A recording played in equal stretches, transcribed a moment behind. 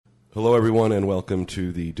Hello, everyone, and welcome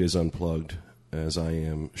to the Diz Unplugged. As I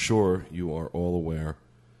am sure you are all aware,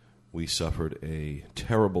 we suffered a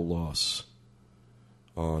terrible loss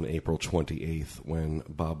on April 28th when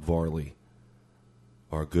Bob Varley,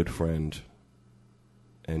 our good friend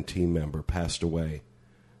and team member, passed away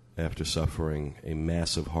after suffering a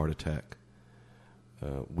massive heart attack.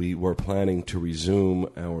 We were planning to resume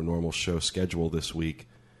our normal show schedule this week,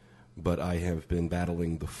 but I have been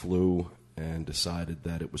battling the flu and decided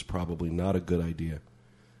that it was probably not a good idea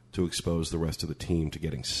to expose the rest of the team to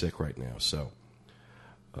getting sick right now. So,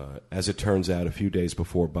 as it turns out, a few days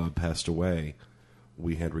before Bob passed away,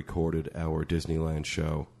 we had recorded our Disneyland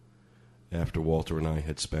show after Walter and I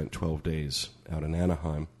had spent 12 days out in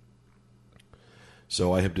Anaheim.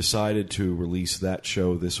 So I have decided to release that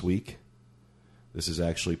show this week. This is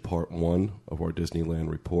actually part one of our Disneyland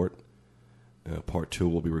report. Part two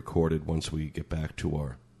will be recorded once we get back to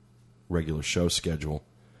our regular show schedule.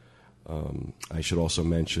 I should also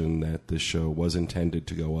mention that this show was intended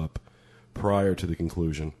to go up prior to the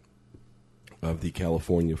conclusion of the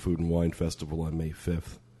California Food and Wine Festival on May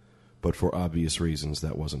 5th, but for obvious reasons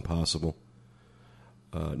that wasn't possible.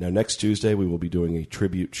 Now, next Tuesday we will be doing a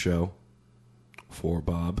tribute show for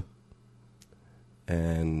Bob,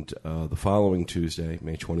 and the following Tuesday,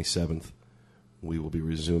 May 27th, we will be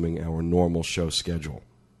resuming our normal show schedule.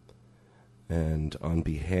 And on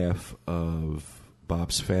behalf of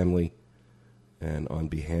Bob's family and on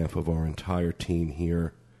behalf of our entire team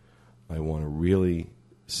here, I want to really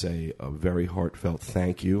say a very heartfelt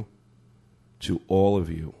thank you to all of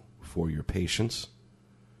you for your patience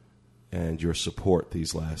and your support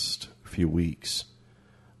these last few weeks.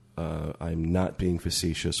 I'm not being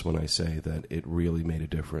facetious when I say that it really made a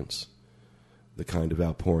difference. The kind of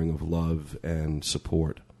outpouring of love and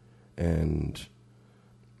support, and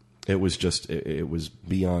it was just, it was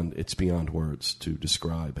beyond, it's beyond words to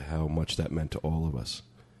describe how much that meant to all of us.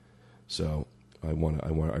 So I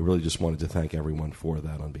really just wanted to thank everyone for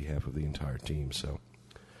that on behalf of the entire team. So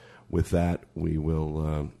with that, we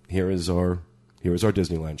will, here is our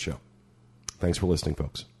Disneyland show. Thanks for listening,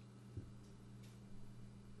 folks.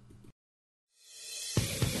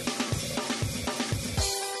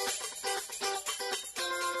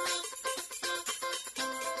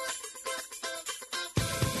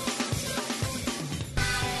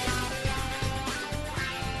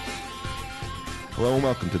 Hello and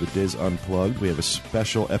welcome to the Diz Unplugged. We have a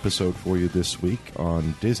special episode for you this week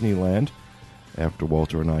on Disneyland after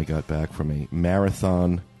Walter and I got back from a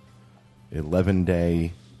marathon,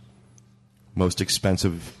 11-day, most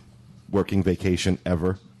expensive working vacation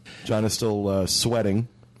ever. John is still sweating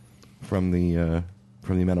from the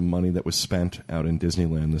amount of money that was spent out in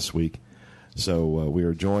Disneyland this week. So we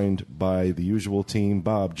are joined by the usual team,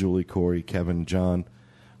 Bob, Julie, Corey, Kevin, John.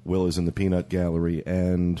 Will is in the peanut gallery,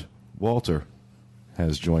 and Walter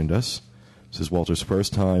has joined us. This is Walter's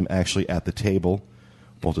first time actually at the table.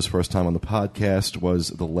 Walter's first time on the podcast was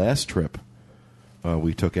the last trip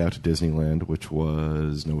we took out to Disneyland, which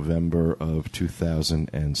was November of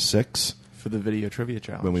 2006. For the Video Trivia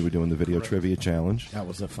Challenge. When we were doing the Video Trivia Challenge. That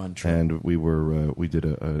was a fun trip. And we did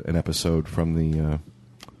an episode from the...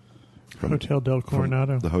 Hotel del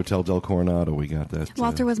Coronado. The Hotel del Coronado. We got that.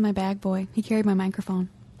 Walter was my bag boy. He carried my microphone.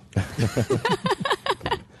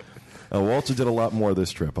 Walter did a lot more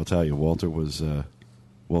this trip, I'll tell you. Walter was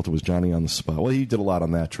Johnny on the spot. Well, he did a lot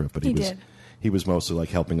on that trip, but he was mostly like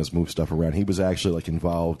helping us move stuff around. He was actually like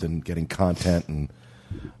involved in getting content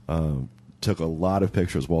and took a lot of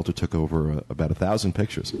pictures. Walter took over about 1,000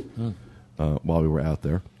 pictures while we were out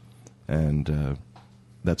there, and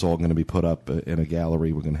that's all going to be put up in a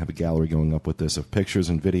gallery. We're going to have a gallery going up with this of pictures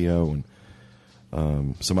and video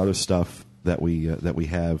and some other stuff that we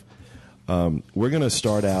have. We're going to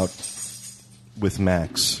start out with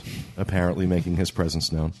Max apparently making his presence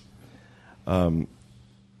known.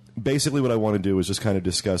 Basically what I want to do is just kind of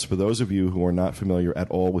discuss, for those of you who are not familiar at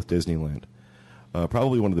all with Disneyland,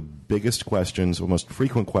 probably one of the biggest questions, or most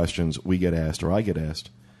frequent questions we get asked, or I get asked,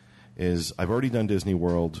 is, I've already done Disney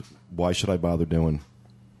World, why should I bother doing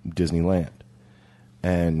Disneyland?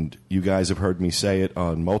 And you guys have heard me say it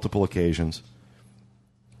on multiple occasions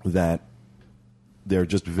that they're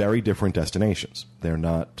just very different destinations. They're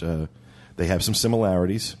not... they have some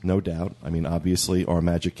similarities, no doubt. I mean, obviously, our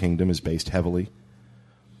Magic Kingdom is based heavily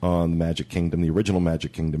on the Magic Kingdom, the original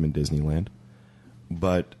Magic Kingdom in Disneyland.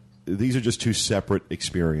 But these are just two separate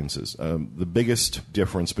experiences. The biggest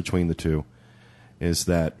difference between the two is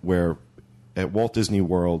that where at Walt Disney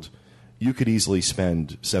World, you could easily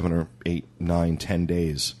spend 7 or 8, 9, 10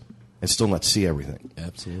 days and still not see everything.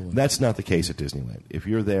 Absolutely. That's not the case at Disneyland. If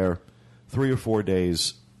you're there 3 or 4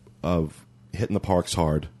 days of hitting the parks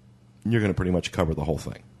hard, you're going to pretty much cover the whole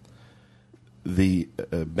thing. The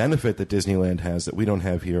benefit that Disneyland has that we don't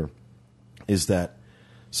have here is that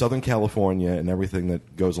Southern California and everything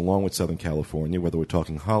that goes along with Southern California, whether we're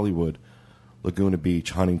talking Hollywood, Laguna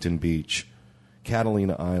Beach, Huntington Beach,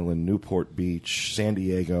 Catalina Island, Newport Beach, San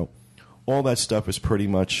Diego, all that stuff is pretty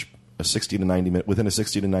much within a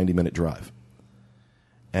 60 to 90 minute drive.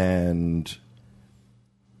 And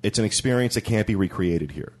it's an experience that can't be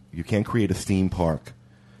recreated here. You can't create a theme park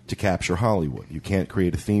to capture Hollywood. You can't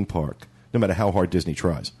create a theme park, no matter how hard Disney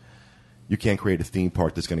tries. You can't create a theme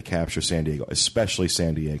park that's going to capture San Diego, especially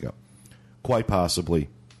San Diego. Quite possibly,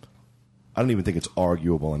 I don't even think it's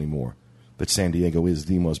arguable anymore that San Diego is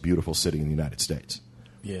the most beautiful city in the United States.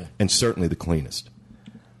 Yeah. And certainly the cleanest.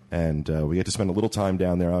 And we get to spend a little time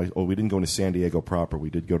down there. We didn't go into San Diego proper. We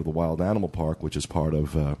did go to the Wild Animal Park, which is part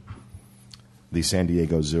of the San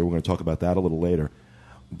Diego Zoo. We're going to talk about that a little later.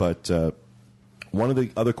 But one of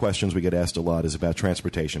the other questions we get asked a lot is about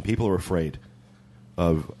transportation. People are afraid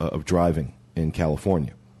of driving in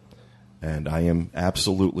California. And I am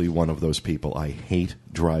absolutely one of those people. I hate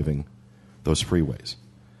driving those freeways.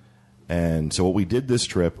 And so what we did this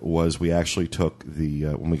trip was we actually took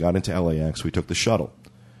when we got into LAX, we took the shuttle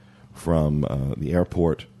from the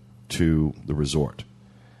airport to the resort.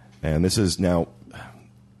 And this is now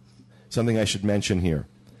something I should mention here.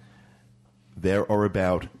 There are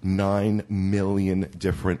about 9 million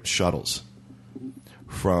different shuttles,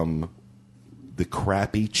 from the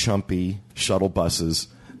crappy, chumpy shuttle buses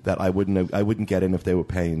that I wouldn't get in if they were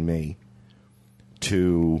paying me,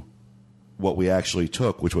 to what we actually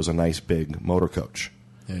took, which was a nice big motor coach.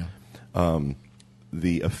 Yeah.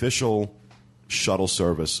 The official shuttle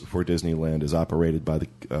service for Disneyland is operated by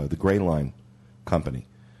the Gray Line company,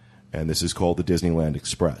 and this is called the Disneyland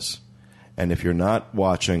Express. And if you're not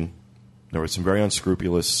watching, there are some very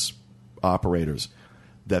unscrupulous operators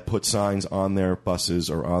that put signs on their buses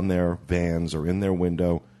or on their vans or in their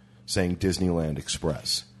window saying Disneyland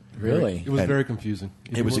Express. Really? It was very confusing.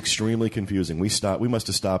 It was extremely confusing. We must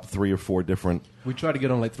have stopped 3 or 4 different. We tried to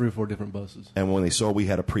get on like 3 or 4 different buses. And when they saw we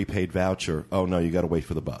had a prepaid voucher, oh no, you got to wait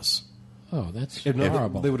for the bus. Oh, that's If not,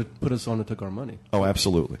 horrible. they would have put us on and took our money. Oh,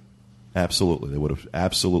 absolutely, absolutely. They would have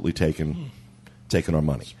absolutely taken our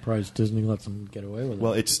money. Surprised Disney lets them get away with it.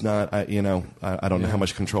 Well, it's not. I don't know how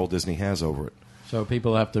much control Disney has over it. So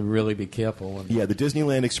people have to really be careful. Yeah, the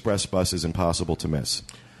Disneyland Express bus is impossible to miss.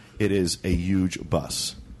 It is a huge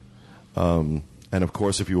bus. And, of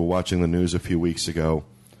course, if you were watching the news a few weeks ago,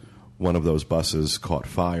 one of those buses caught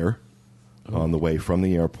fire on the way from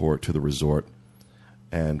the airport to the resort.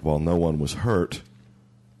 And while no one was hurt,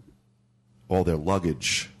 all their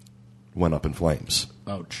luggage went up in flames.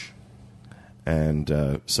 Ouch.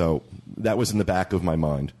 And so that was in the back of my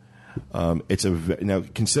mind. Now,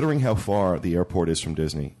 considering how far the airport is from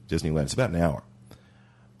Disneyland, it's about an hour.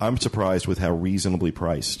 I'm surprised with how reasonably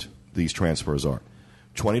priced these transfers are.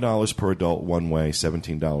 $20 per adult one way,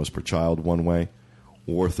 $17 per child one way,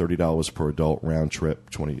 or $30 per adult round trip,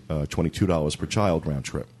 $22 per child round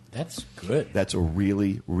trip. That's good. That's a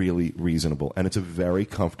really, really reasonable, and it's a very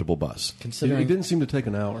comfortable bus. Considering It didn't seem to take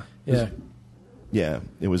an hour. yeah, Yeah,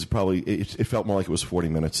 it was probably. It felt more like it was 40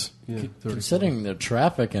 minutes. Yeah, 30, considering the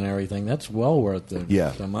traffic and everything, that's well worth the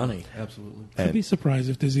money. 40. Absolutely. I'd be surprised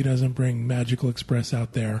if Disney doesn't bring Magical Express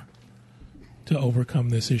out there to overcome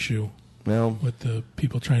this issue Well, with the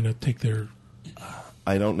people trying to take their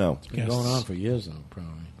I don't know. It's been going on for years now,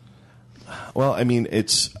 probably. Well,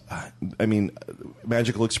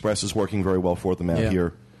 Magical Express is working very well for them out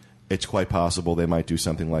here. It's quite possible they might do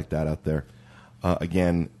something like that out there.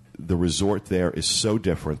 Again, the resort there is so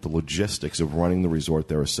different. The logistics of running the resort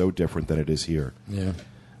there are so different than it is here. Yeah.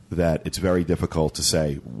 That it's very difficult to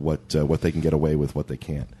say what they can get away with, what they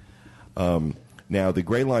can't. Now, the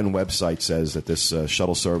Gray Line website says that this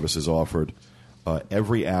shuttle service is offered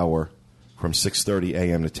every hour from 6:30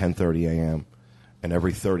 a.m. to 10:30 a.m. and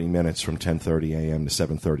every 30 minutes from 10:30 a.m. to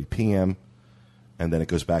 7:30 p.m. and then it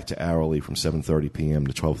goes back to hourly from 7:30 p.m.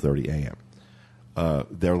 to 12:30 a.m.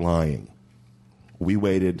 They're lying. We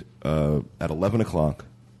waited at 11 o'clock.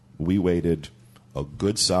 We waited a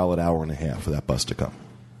good solid hour and a half for that bus to come.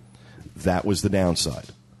 That was the downside.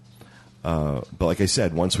 But like I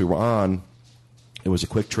said, once we were on, it was a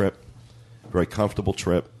quick trip, very comfortable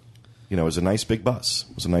trip. You know, it was a nice big bus.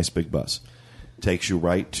 Takes you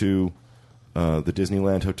right to the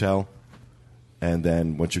Disneyland Hotel. And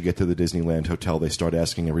then once you get to the Disneyland Hotel, they start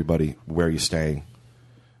asking everybody, where are you staying?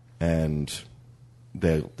 And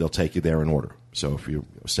they'll take you there in order. So if you're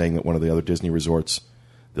staying at one of the other Disney resorts,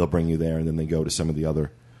 they'll bring you there, and then they go to some of the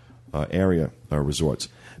other area resorts.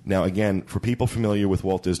 Now, again, for people familiar with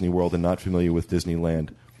Walt Disney World and not familiar with Disneyland,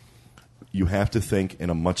 you have to think in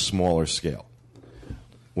a much smaller scale.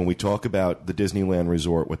 When we talk about the Disneyland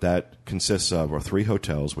Resort, what that consists of are 3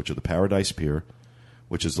 hotels, which are the Paradise Pier,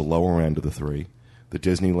 which is the lower end of the 3, the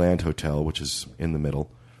Disneyland Hotel, which is in the middle,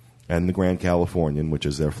 and the Grand Californian, which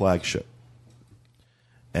is their flagship.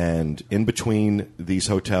 And in between these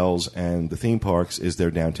hotels and the theme parks is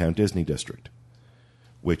their downtown Disney district,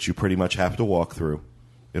 which you pretty much have to walk through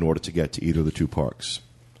in order to get to either of the 2 parks,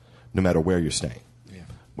 no matter where you're staying.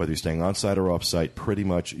 Whether you're staying on-site or off-site, pretty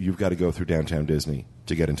much you've got to go through downtown Disney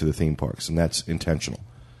to get into the theme parks, and that's intentional.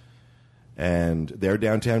 And their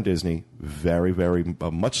downtown Disney, very, very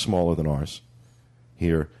much smaller than ours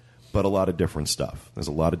here, but a lot of different stuff. There's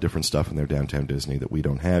a lot of different stuff in their downtown Disney that we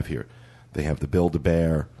don't have here. They have the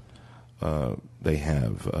Build-A-Bear. They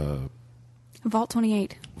have Vault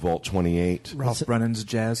 28. Vault 28. Ralph Brennan's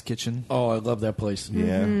Jazz Kitchen. Oh, I love that place.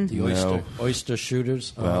 Yeah. The oyster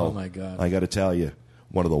shooters. Well, oh, my God. I got to tell you,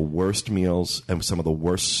 one of the worst meals and some of the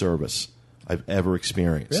worst service I've ever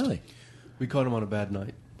experienced. Really? We caught him on a bad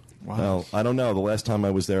night. Wow. Well, I don't know. The last time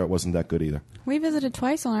I was there, it wasn't that good either. We visited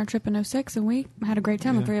twice on our trip in '06, and we had a great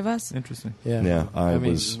time, the 3 of us. Interesting. Yeah, I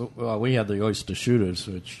mean, was- Well, we had the oyster shooters,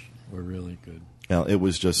 which were really good. Now, it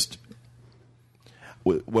was just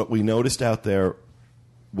what we noticed out there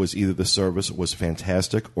was either the service was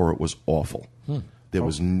fantastic or it was awful. There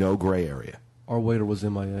was no gray area. Our waiter was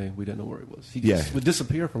MIA. We didn't know where he was. He Yeah. just would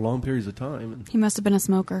disappear for long periods of time. And He must have been a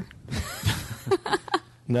smoker.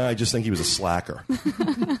 No, I just think he was a slacker.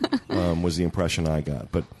 Was the impression I got.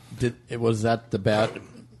 But Was that the bad?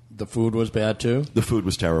 The food was bad too. the food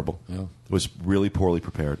was terrible. Yeah. It was really poorly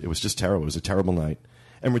prepared. It was just terrible. It was a terrible night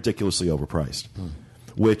and ridiculously overpriced.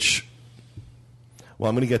 Which, well,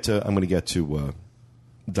 I'm going to get to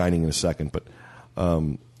dining in a second. But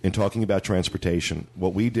in talking about transportation,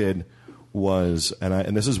 what we did was,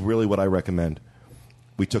 and this is really what I recommend.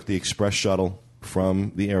 We took the express shuttle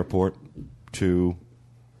from the airport to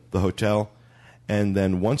the hotel, and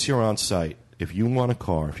then once you're on site, if you want a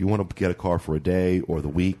car, if you want to get a car for a day or the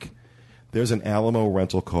week, there's an Alamo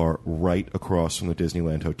rental car right across from the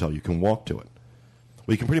Disneyland Hotel. You can walk to it.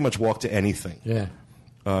 Well, you can pretty much walk to anything. Yeah.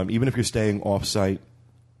 Even if you're staying off-site,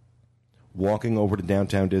 walking over to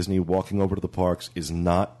downtown Disney, walking over to the parks is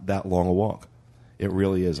not that long a walk. It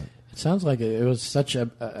really isn't. It sounds like it was such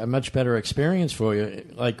a much better experience for you.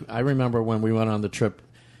 Like, I remember when we went on the trip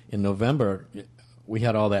in November, we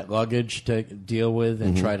had all that luggage to deal with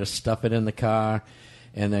and try to stuff it in the car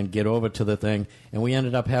and then get over to the thing. And we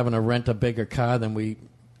ended up having to rent a bigger car than we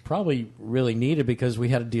probably really needed because we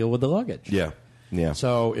had to deal with the luggage. Yeah. Yeah.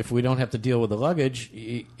 So if we don't have to deal with the luggage,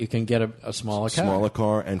 you can get a smaller car. Smaller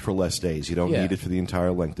car and for less days. You don't Yeah. need it for the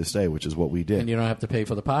entire length of stay, which is what we did. And you don't have to pay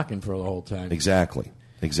for the parking for the whole time. Exactly.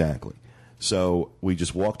 So we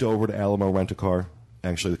just walked over to Alamo Rent-A-Car.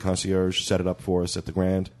 Actually, the concierge set it up for us at the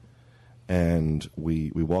Grand. And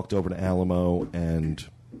we walked over to Alamo, and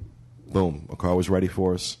boom, a car was ready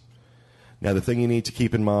for us. Now, the thing you need to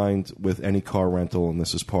keep in mind with any car rental, and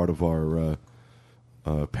this is part of our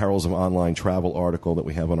Perils of Online Travel article that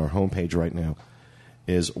we have on our homepage right now,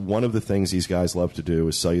 is one of the things these guys love to do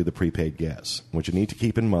is sell you the prepaid gas. What you need to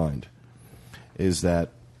keep in mind is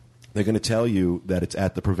that they're going to tell you that it's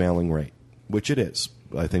at the prevailing rate, which it is,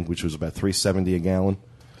 I think, which was about $3.70 a gallon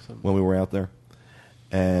when we were out there.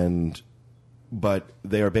 But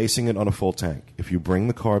they are basing it on a full tank. If you bring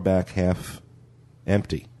the car back half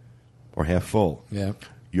empty or half full, Yeah.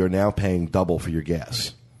 you're now paying double for your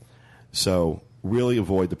gas. So really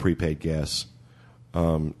avoid the prepaid gas.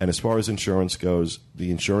 And as far as insurance goes, the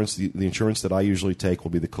insurance that I usually take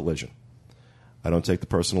will be the collision. I don't take the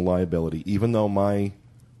personal liability, even though my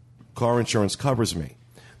car insurance covers me.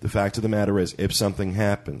 The fact of the matter is, if something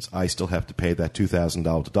happens, I still have to pay that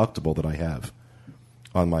 $2,000 deductible that I have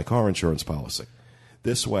on my car insurance policy.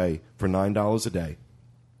 This way, for $9 a day,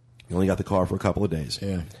 you only got the car for a couple of days.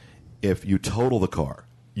 Yeah. If you total the car,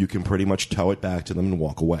 you can pretty much tow it back to them and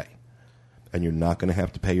walk away. And you're not going to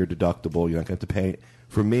have to pay your deductible. You're not going to have to pay.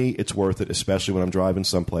 For me, it's worth it, especially when I'm driving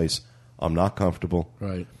someplace I'm not comfortable.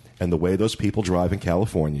 Right. And the way those people drive in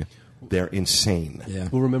California, they're insane. Yeah.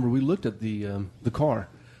 well, remember, we looked at the car,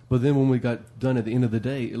 but then when we got done at the end of the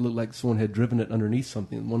day, it looked like someone had driven it underneath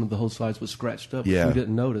something. One of the whole sides was scratched up. Yeah. We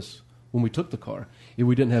didn't notice when we took the car. If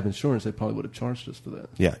we didn't have insurance, they probably would have charged us for that.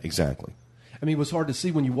 Yeah, exactly. I mean, it was hard to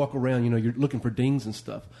see when you walk around. You're looking for dings and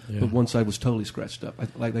stuff, but one side was totally scratched up,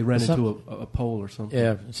 like they ran into a pole or something.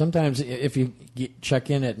 Yeah. Sometimes if you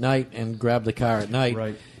check in at night and grab the car at night,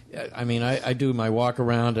 Right. I mean, I do my walk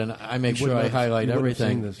around and I make You sure I wouldn't have- highlight you wouldn't have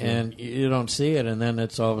everything, seen this, yeah. and you don't see it, and then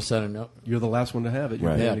it's all of a sudden, oh, You're the last one to have it. You're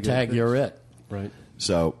Right. paying yeah, to get tag, fixed. you're it. Right.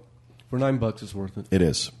 So For $9, it's worth it. it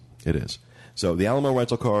is. It is. So the Alamo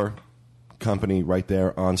Rental Car Company right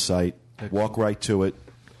there on site. Excellent. Walk right to it.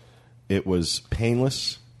 It was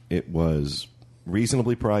painless. It was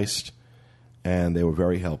reasonably priced, and they were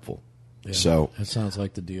very helpful. Yeah, So that sounds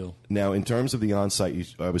like the deal. now, in terms of the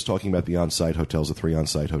on-site, I was talking about the on-site hotels, the 3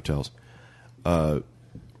 on-site hotels.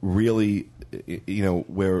 Really,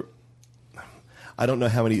 where I don't know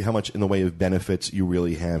how much in the way of benefits you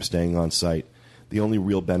really have staying on site. The only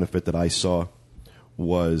real benefit that I saw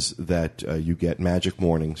was that you get Magic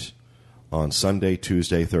mornings on Sunday,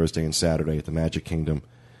 Tuesday, Thursday, and Saturday at the Magic Kingdom,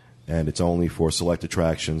 and it's only for select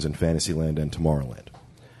attractions in Fantasyland and Tomorrowland.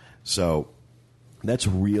 So that's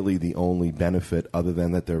really the only benefit, other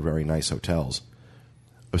than that they're very nice hotels,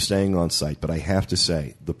 of staying on site. But I have to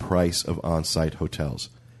say, the price of on-site hotels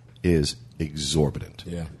is exorbitant.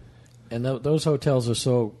 Yeah. And those hotels are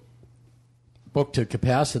so booked to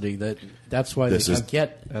capacity that's why they can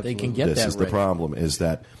get that rate. This is the problem. Is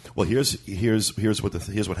that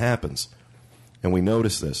here's what happens, and we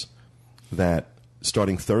notice this, that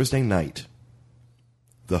starting Thursday night,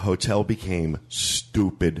 the hotel became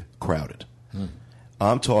stupid crowded.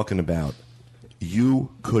 I'm talking about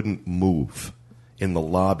you couldn't move in the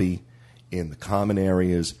lobby, in the common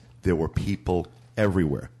areas. There were people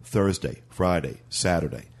everywhere. Thursday, Friday,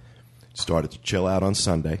 Saturday. Started to chill out on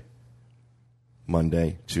Sunday.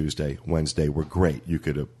 Monday, Tuesday, Wednesday were great. You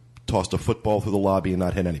could have tossed a football through the lobby and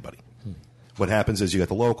not hit anybody. What happens is you got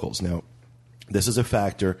the locals. Now, this is a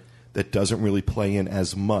factor that doesn't really play in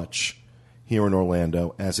as much here in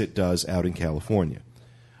Orlando as it does out in California.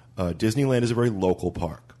 Disneyland is a very local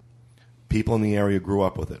park. People in the area grew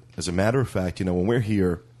up with it. As a matter of fact, when we're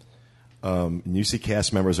here, and you see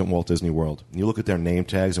cast members at Walt Disney World, and you look at their name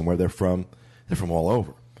tags and where they're from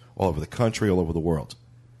all over the country, all over the world.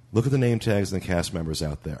 Look at the name tags and the cast members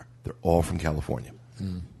out there. They're all from California.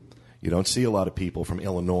 You don't see a lot of people from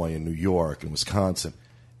Illinois and New York and Wisconsin.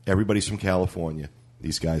 Everybody's from California.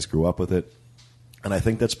 These guys grew up with it. And I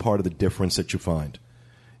think that's part of the difference that you find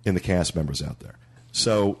in the cast members out there.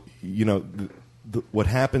 So, what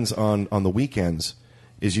happens on the weekends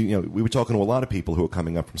is, we were talking to a lot of people who are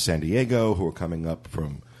coming up from San Diego, who are coming up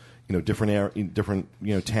from,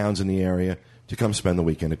 different towns in the area to come spend the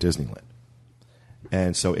weekend at Disneyland.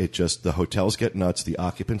 And so the hotels get nuts. The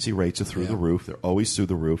occupancy rates are through the roof. They're always through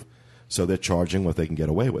the roof. So they're charging what they can get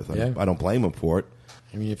away with. I don't blame them for it.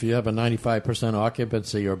 I mean, if you have a 95%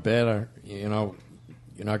 occupancy or better, you're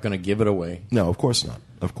not going to give it away. No, of course not.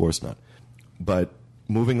 Of course not. But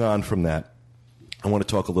moving on from that, I want to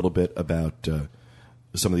talk a little bit about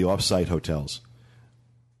some of the off-site hotels.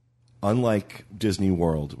 Unlike Disney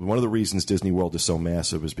World, one of the reasons Disney World is so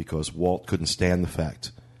massive is because Walt couldn't stand the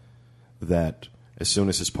fact that as soon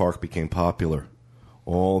as his park became popular,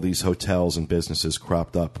 all these hotels and businesses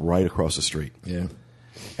cropped up right across the street. Yeah.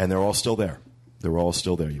 And they're all still there. They're all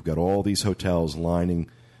still there. You've got all these hotels lining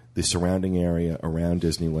the surrounding area around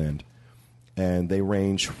Disneyland, and they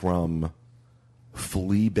range from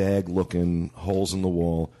flea bag-looking holes in the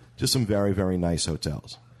wall to some very, very nice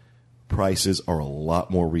hotels. Prices are a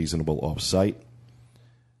lot more reasonable off-site.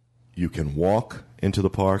 You can walk into the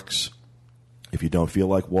parks. If you don't feel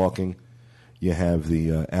like walking, you have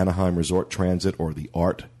the Anaheim Resort Transit or the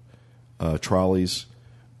ART trolleys,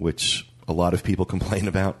 which a lot of people complain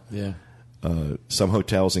about. Yeah. Some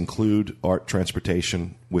hotels include ART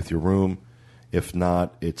transportation with your room. If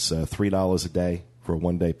not, it's $3 a day for a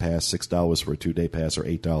one-day pass, $6 for a two-day pass, or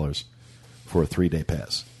 $8 for a three-day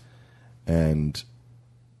pass. And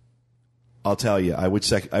I'll tell you, I would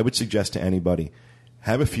suggest to anybody,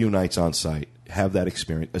 have a few nights on site, have that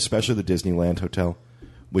experience, especially the Disneyland Hotel,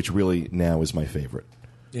 which really now is my favorite.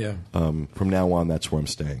 Yeah. From now on, that's where I'm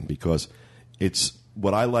staying, because it's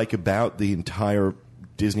what I like about the entire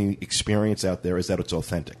Disney experience out there is that it's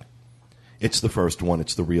authentic. It's the first one.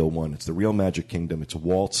 It's the real one. It's the real Magic Kingdom. It's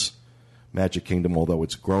Walt's Magic Kingdom, although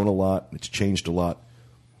it's grown a lot. It's changed a lot.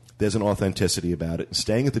 There's an authenticity about it. And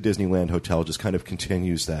staying at the Disneyland Hotel just kind of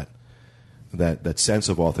continues that sense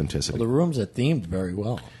of authenticity. Well, the rooms are themed very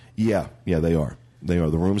well. Yeah, they are. They are.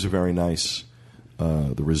 The rooms are very nice.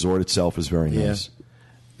 The resort itself is very nice. Yeah.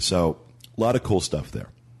 So a lot of cool stuff there.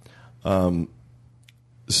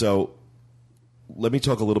 So let me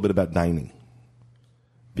talk a little bit about dining,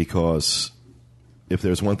 because if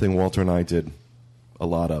there's one thing Walter and I did a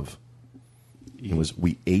lot of, it was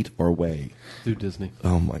we ate our way through Disney.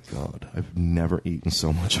 Oh my God, I've never eaten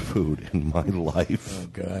so much food in my life. Oh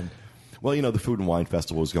God. Well, the Food and Wine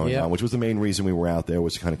Festival was going on, which was the main reason we were out there,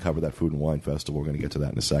 was to kind of cover that Food and Wine Festival. We're going to get to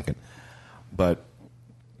that in a second. But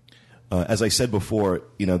as I said before,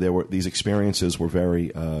 these experiences were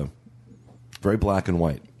very, very black and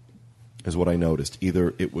white. is what I noticed.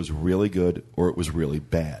 Either it was really good or it was really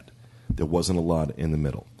bad. There wasn't a lot in the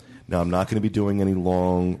middle. Now, I'm not going to be doing any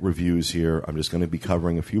long reviews here. I'm just going to be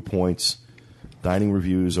covering a few points. Dining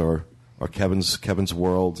reviews are Kevin's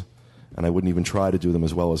world, and I wouldn't even try to do them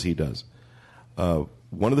as well as he does.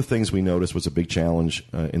 One of the things we noticed was a big challenge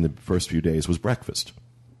in the first few days was breakfast.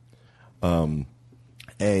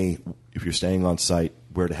 If you're staying on site,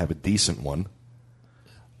 where to have a decent one.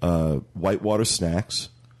 Whitewater Snacks,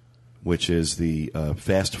 which is the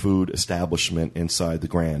fast food establishment inside the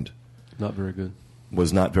Grand. Not very good.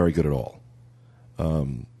 Was not very good at all.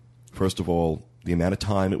 First of all, the amount of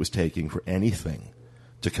time it was taking for anything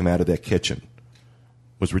to come out of that kitchen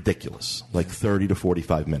was ridiculous, like 30 to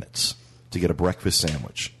 45 minutes to get a breakfast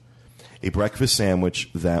sandwich. A breakfast sandwich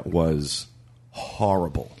that was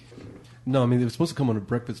horrible. No, I mean, it was supposed to come on a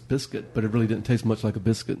breakfast biscuit, but it really didn't taste much like a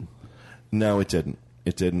biscuit. No, it didn't.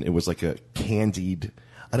 It didn't. It was like a candied,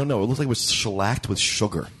 I don't know, it looked like it was shellacked with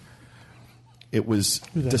sugar. It was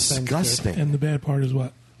disgusting. And the bad part is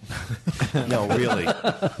what? No, really.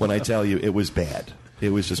 When I tell you, it was bad. It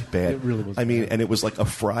was just bad. It really was I mean, bad. and it was like a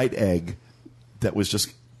fried egg that was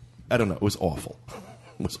just, I don't know, it was awful.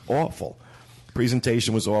 It was awful.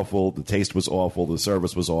 Presentation was awful. The taste was awful. The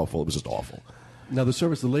service was awful. It was just awful. Now,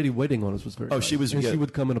 the lady waiting on us was very nice. she was- And yeah. she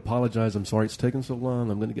would come and apologize. I'm sorry it's taken so long.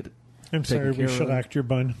 I'm going to get it I'm taken sorry we care of. shellacked your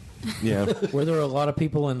bun. Yeah. Were there a lot of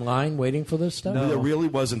people in line waiting for this stuff? No. There really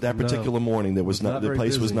wasn't that particular morning. There was Not not. The very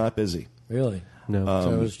place was busy. not busy. Really? No.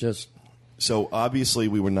 So it was just... So obviously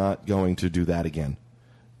we were not going to do that again,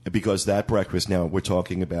 because that breakfast. Now we're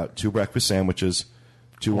talking about 2 breakfast sandwiches,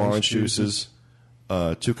 2 orange juices,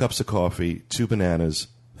 2 cups of coffee, 2 bananas,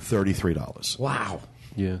 $33. Wow.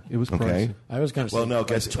 Yeah, it was pricey. Okay. I was going to say Well, no, like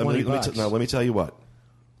guess. 20 bucks. Let me tell you what.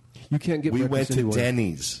 You can't get We went breakfast to anywhere.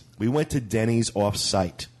 Denny's. We went to Denny's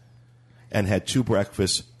off-site and had 2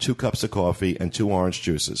 breakfasts, 2 cups of coffee, and 2 orange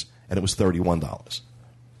juices, and it was $31.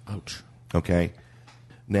 Ouch. Okay?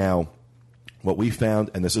 Now, what we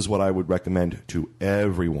found, and this is what I would recommend to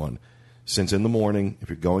everyone, since in the morning, if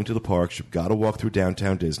you're going to the parks, you've got to walk through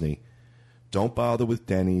downtown Disney. Don't bother with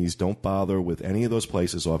Denny's. Don't bother with any of those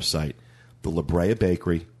places off-site. The La Brea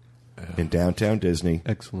Bakery in downtown Disney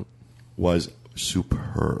Excellent. was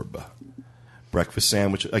superb. Breakfast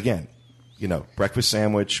sandwich, again, breakfast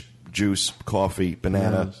sandwich, juice, coffee,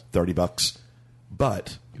 banana, Yes. $30.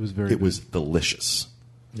 But It was very was delicious.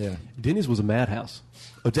 Yeah. Denny's was a madhouse.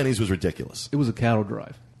 Oh, Denny's was ridiculous. It was a cattle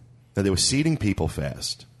drive. Now, they were seating people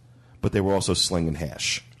fast, but they were also slinging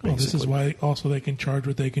hash. Well, this is basically. why also they can charge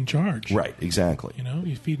what they can charge. Right, exactly.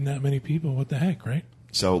 You're feeding that many people. What the heck, right?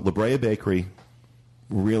 So, La Brea Bakery,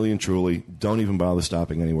 really and truly, don't even bother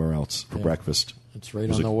stopping anywhere else for breakfast. It's right It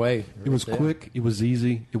was on a- the way. It was Right there. quick. It was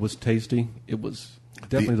easy. It was tasty. It was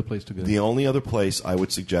definitely the place to go. The only other place I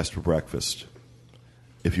would suggest for breakfast,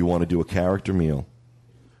 if you want to do a character meal,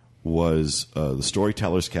 was the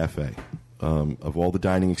Storytellers Cafe. Of all the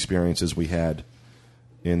dining experiences we had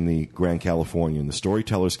in the Grand Californian, the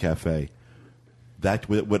Storytellers Cafe, that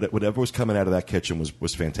whatever was coming out of that kitchen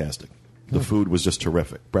was fantastic. The food was just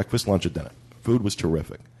terrific. Breakfast, lunch, and dinner. Food was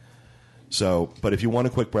terrific. So, but if you want a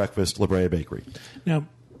quick breakfast, La Brea Bakery. Now,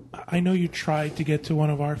 I know you tried to get to one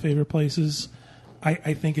of our favorite places.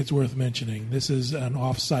 I think it's worth mentioning. This is an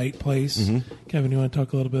off-site place. Mm-hmm. Kevin, you want to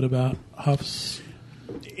talk a little bit about Huff's?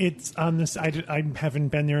 It's on this. I haven't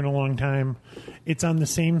been there in a long time. It's on the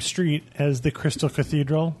same street as the Crystal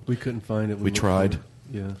Cathedral, We couldn't find it. We looked tried. for it.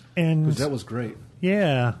 Yeah. and 'Cause that was great.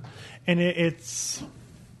 yeah, and it's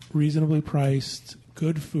Reasonably priced,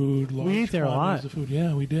 good food. Large ate there a quantities lot. of food.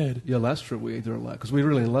 Yeah, we did. Yeah, last trip we ate there a lot because we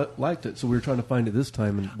really liked it. So we were trying to find it this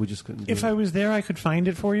time, and we just couldn't. Do if it. I was there, I could find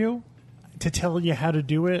it for you. To tell you how to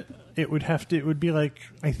do it, it would be like,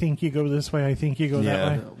 I think you go this way, I think you go Yeah.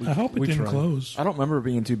 that way. We- I hope it we didn't tried. close. I don't remember it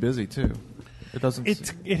being too busy, too. It doesn't.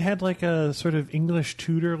 It had like a sort of English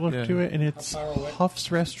Tudor look Yeah. to it, and it's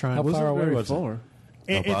Huff's Restaurant. How It wasn't far away very was it? far.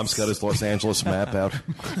 Oh, Bob's got his Los Angeles map out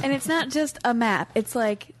And it's not just a map. It's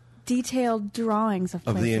like detailed drawings of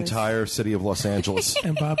of places. the entire city of Los Angeles.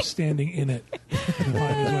 And Bob's standing in it to find his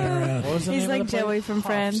way around. What was the He's name like of the place? Joey from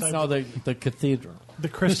Friends. No, the cathedral. The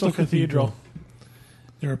Crystal Cathedral.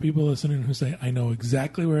 There are people listening who say, I know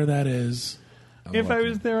exactly where that is. If I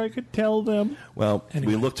was there, I could tell them. Well,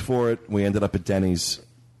 Anyway. we looked for it. We ended up at Denny's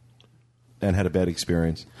and had a bad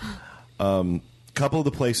experience. Couple of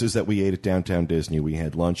the places that we ate at downtown Disney, we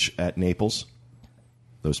had lunch at Naples.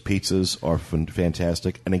 Those pizzas are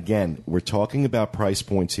fantastic. And again, we're talking about price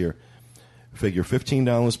points here. Figure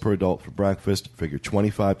 $15 per adult for breakfast. Figure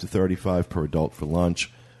 $25 to $35 per adult for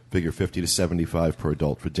lunch. Figure $50 to $75 per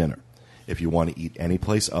adult for dinner. If you want to eat any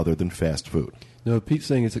place other than fast food. No, Pete's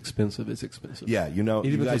saying it's expensive. It's expensive. Yeah, you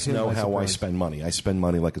Even guys if know by how I surprise. spend money. I spend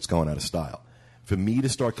money like it's going out of style. For me to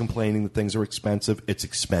start complaining that things are expensive, it's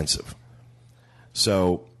expensive.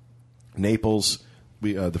 So, Naples,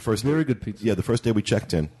 the first Very good pizza. Yeah, the first day we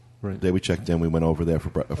checked in. Right. The day we checked in, we went over there for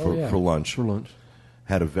lunch. For lunch.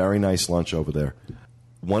 Had a very nice lunch over there.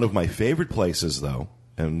 One of my favorite places, though,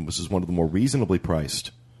 and this is one of the more reasonably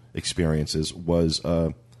priced experiences, was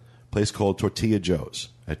a place called Tortilla Joe's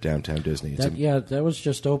at downtown Disney. That was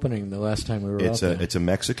just opening the last time we were out there. It's a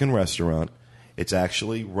Mexican restaurant. It's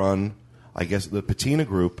actually run, I guess the Patina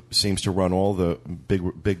Group seems to run all the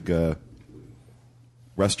big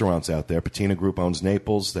restaurants out there. Patina Group owns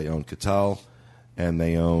Naples, they own Catal, and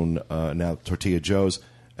they own now Tortilla Joe's.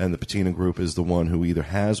 And the Patina Group is the one who either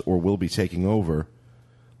has or will be taking over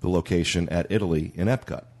the location at Italy in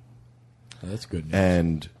Epcot. That's good news.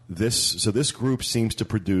 And this group seems to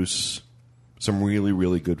produce some really,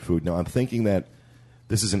 really good food. Now, I'm thinking that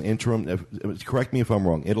this is an interim. Correct me if I'm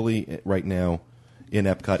wrong. Italy right now in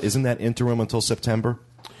Epcot, isn't that interim until September?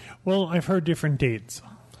 Well, I've heard different dates.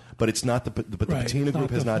 But it's not the Right, Patina it's not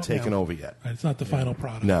Group has the not fi- taken yeah. over yet. Right, it's not the final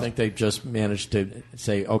product. No. I think they just managed to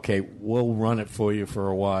say, okay, we'll run it for you for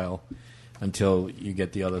a while until you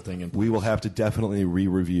get the other thing in place. We will have to definitely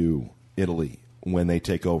re-review Italy when they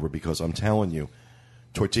take over, because I'm telling you,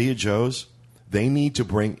 Tortilla Joe's, they need to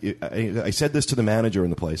bring. I said this to the manager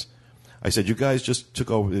in the place. I said, you guys just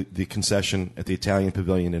took over the concession at the Italian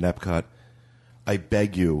Pavilion in Epcot. I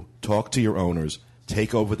beg you, talk to your owners,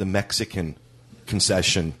 take over the Mexican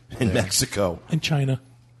concession in Mexico. And China.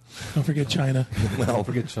 Don't forget China. Don't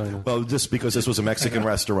forget China. Well, just because this was a Mexican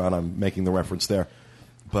restaurant, I'm making the reference there.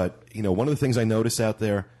 But, one of the things I notice out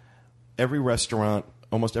there,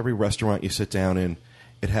 almost every restaurant you sit down in,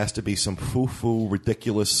 it has to be some foo-foo,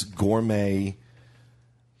 ridiculous, gourmet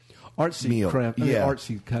Artsy meal. craft.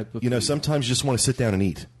 Artsy type of food. Sometimes you just want to sit down and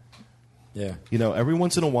eat. Yeah. Every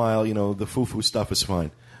once in a while, the foo-foo stuff is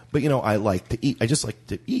fine. But, I like to eat. I just like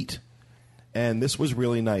to eat. And this was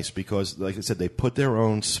really nice because, like I said, they put their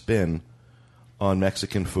own spin on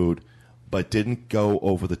Mexican food, but didn't go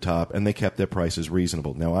over the top, and they kept their prices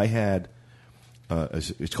reasonable. Now, I had,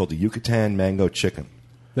 it's called the Yucatan Mango Chicken.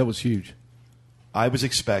 That was huge. I was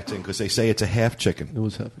expecting, because they say it's a half chicken. It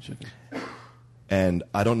was half a chicken. And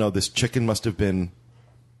I don't know, this chicken must have been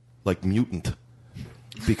like mutant,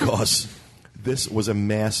 because this was a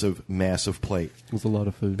massive, massive plate. It was a lot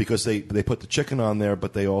of food. Because they put the chicken on there,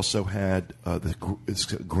 but they also had this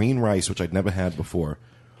green rice, which I'd never had before,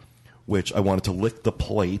 which I wanted to lick the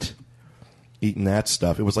plate, eating that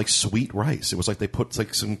stuff. It was like sweet rice. It was like they put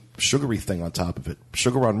like some sugary thing on top of it.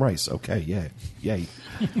 Sugar on rice. Okay, yay.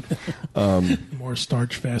 More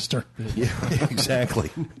starch faster. Yeah,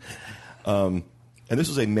 exactly. And this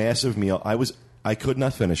was a massive meal. I could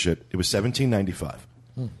not finish it. It was $17.95.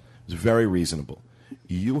 It was very reasonable.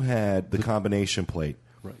 You had the combination plate.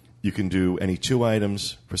 Right. You can do any 2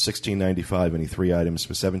 items for $16.95, any 3 items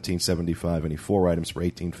for $17.75, any 4 items for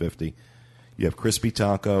 $18.50. You have crispy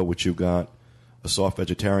taco, which you got, a soft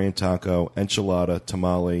vegetarian taco, enchilada,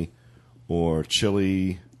 tamale, or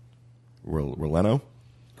chili relleno,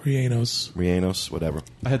 rellenos, whatever.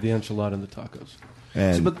 I had the enchilada and the tacos.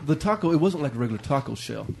 And See, but the taco, it wasn't like a regular taco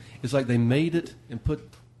shell. It's like they made it and put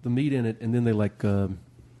the meat in it, and then they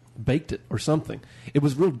baked it or something. It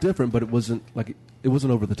was real different, but it wasn't it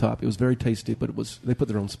wasn't over the top. It was very tasty, but they put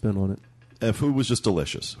their own spin on it. Food was just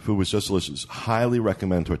delicious. Highly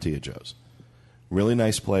recommend Tortilla Joe's. Really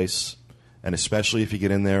nice place, and especially if you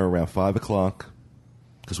get in there around 5 o'clock,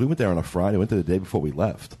 because we went there on a Friday. We went there the day before we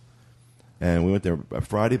left, and we went there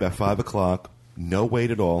Friday about 5 o'clock. No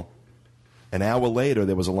wait at all. An hour later,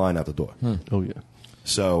 there was a line out the door. Oh yeah.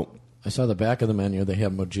 So I saw the back of the menu. They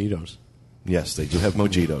have mojitos. yes, they do have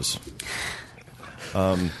mojitos.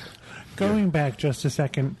 Going back just a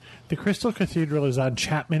second, the Crystal Cathedral is on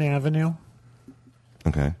Chapman Avenue.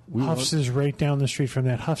 Okay. Huff's is right down the street from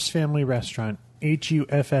that. Huff's Family Restaurant.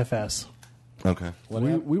 Huffs. Okay.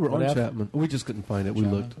 We were on happened? Chapman. We just couldn't find it. We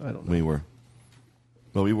looked. I don't know. We were.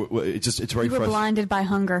 Well, we were. It's very You were frustrating. blinded by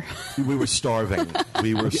hunger. We were starving.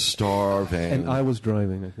 We were starving. And I was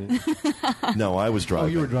driving, I think. No, I was driving.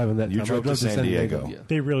 Oh, you were driving that You time. I drove to San Diego. Yeah.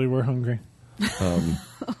 They really were hungry.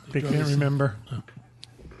 They can't remember.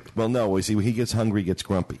 Well, no. You see, when he gets hungry, he gets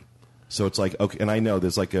grumpy. So it's like, okay, and I know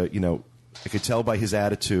there's like I could tell by his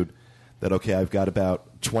attitude that, okay, I've got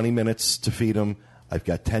about 20 minutes to feed him. I've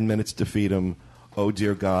got 10 minutes to feed him. Oh,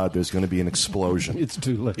 dear God, there's going to be an explosion. It's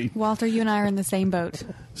too late. Walter, you and I are in the same boat.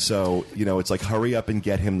 So, it's like, hurry up and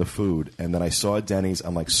get him the food. And then I saw Denny's.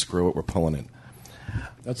 I'm like, screw it, we're pulling in.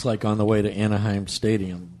 That's like on the way to Anaheim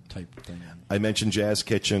Stadium. type thing. I mentioned Jazz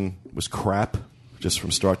Kitchen was crap, just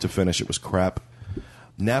from start to finish. It was crap.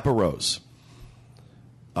 Napa Rose.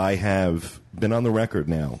 I have been on the record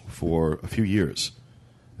now for a few years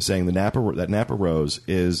saying that Napa Rose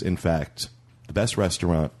is, in fact, the best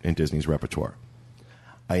restaurant in Disney's repertoire.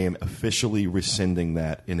 I am officially rescinding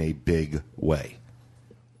that in a big way.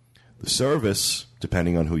 The service,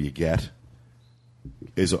 depending on who you get,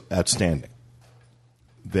 is outstanding.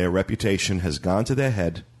 Their reputation has gone to their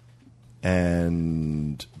head,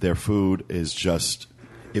 and their food is just,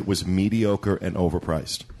 it was mediocre and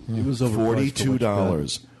overpriced. It was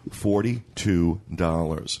overpriced.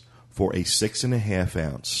 $42 for a 6.5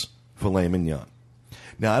 ounce filet mignon.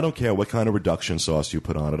 Now, I don't care what kind of reduction sauce you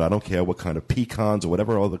put on it. I don't care what kind of pecans or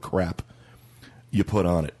whatever other crap you put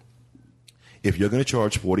on it. If you're going to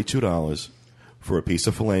charge $42 for a piece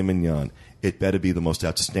of filet mignon, it better be the most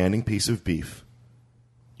outstanding piece of beef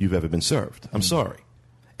you've ever been served. I'm sorry.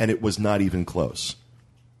 And it was not even close.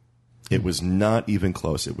 It was not even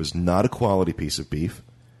close. It was not a quality piece of beef.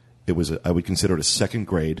 It was, I would consider it a second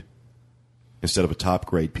grade instead of a top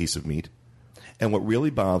grade piece of meat. And what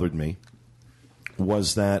really bothered me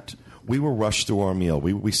was that we were rushed through our meal.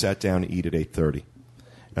 We sat down to eat at 8:30,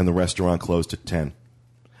 and the restaurant closed at 10.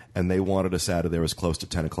 And they wanted us out of there as close to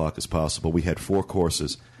 10 o'clock as possible. We had 4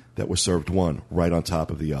 courses that were served one right on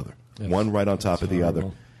top of the other. Yes. One right on top of the horrible.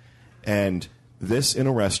 other. And this in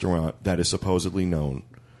a restaurant that is supposedly known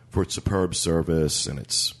for its superb service and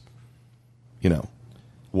its,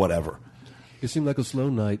 whatever. It seemed like a slow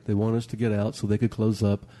night. They wanted us to get out so they could close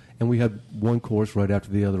up, and we had one course right after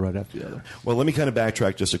the other, right after the other. Well, let me kind of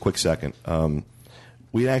backtrack just a quick second.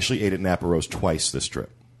 We actually ate at Napa Rose twice this trip.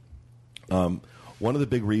 One of the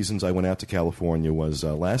big reasons I went out to California was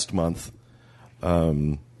last month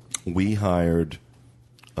we hired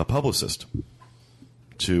a publicist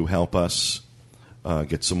to help us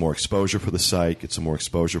get some more exposure for the site, get some more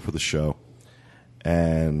exposure for the show.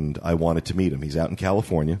 And I wanted to meet him. He's out in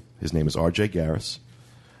California. His name is R.J. Garris.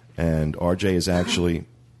 And R.J. is actually,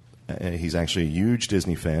 he's actually a huge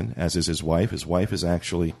Disney fan, as is his wife. His wife is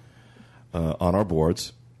actually on our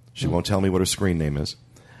boards. She won't tell me what her screen name is.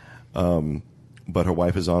 But her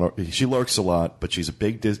wife is on our, she lurks a lot, but she's a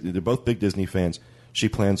big they're both big Disney fans. She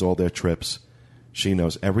plans all their trips. She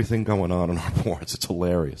knows everything going on our boards. It's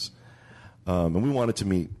hilarious. And we wanted to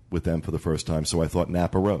meet with them for the first time, so I thought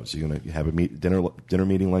Napa Rose. You're going to have a dinner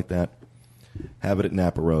meeting like that? Have it at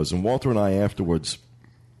Napa Rose. And Walter and I afterwards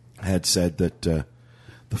had said that the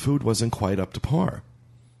food wasn't quite up to par.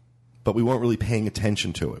 But we weren't really paying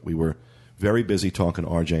attention to it. We were very busy talking to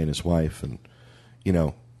RJ and his wife, and,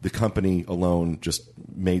 the company alone just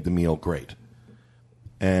made the meal great.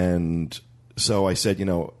 And so I said,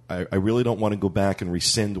 I really don't want to go back and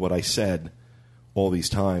rescind what I said all these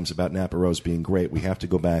times about Napa Rose being great. We have to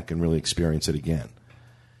go back and really experience it again.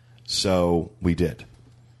 So we did.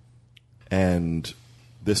 And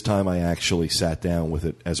this time I actually sat down with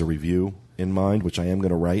it as a review in mind, which I am going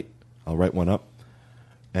to write. I'll write one up.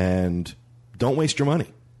 And don't waste your money.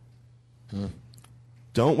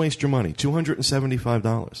 Don't waste your money.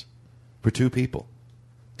 $275 for 2 people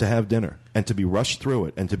to have dinner and to be rushed through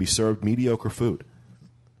it and to be served mediocre food.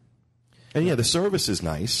 And yeah, the service is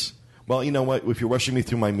nice. Well, you know what? If you're rushing me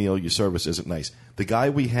through my meal, your service isn't nice. The guy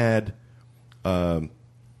we had when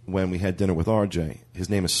we had dinner with RJ, his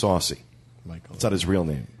name is Saucy. Michael. It's not his real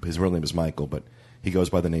name. His real name is Michael, but he goes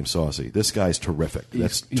by the name Saucy. This guy's terrific.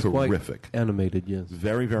 That's He's terrific. Quite animated, yes.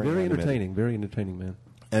 Very, very animated. entertaining. Very entertaining, man.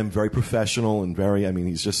 And very professional and very,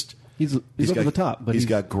 he's just... He's over the top, but he's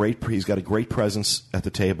got a great presence at the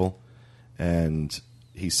table, and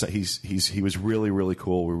he was really, really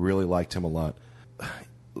cool. We really liked him a lot.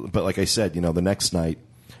 But like I said, the next night,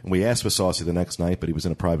 and we asked for Saucy the next night, but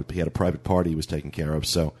he had a private party he was taking care of,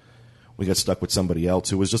 so we got stuck with somebody else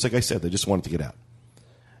who was just like I said, they just wanted to get out.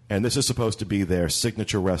 And this is supposed to be their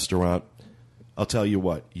signature restaurant. I'll tell you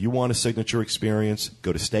what, you want a signature experience,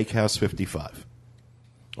 go to Steakhouse 55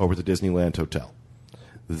 over at the Disneyland Hotel.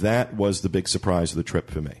 That was the big surprise of the trip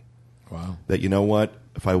for me. Wow. That,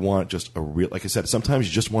 if I want just a real, like I said, sometimes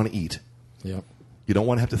you just want to eat. Yep. You don't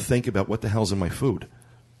want to have to think about what the hell's in my food.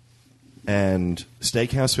 And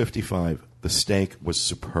Steakhouse 55, the steak was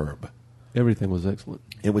superb. Everything was excellent.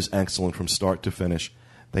 It was excellent from start to finish.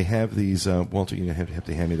 They have these, Walter, you have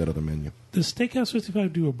to hand me that other menu. Does Steakhouse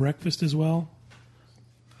 55 do a breakfast as well?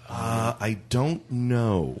 I don't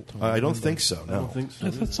know. I don't think so. No. I don't think so.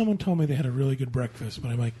 I thought someone told me they had a really good breakfast,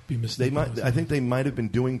 but I might be mistaken. I think they might have been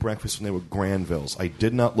doing breakfast when they were Granvilles. I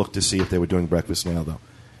did not look to see if they were doing breakfast now, though.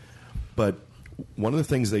 But one of the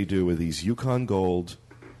things they do with these Yukon Gold...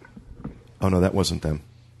 Oh, no, that wasn't them.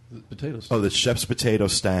 The potatoes. Oh, the chef's potato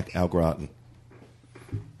stack au gratin.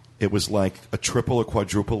 It was like a triple or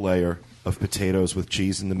quadruple layer of potatoes with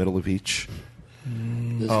cheese in the middle of each.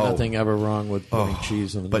 There's nothing ever wrong with putting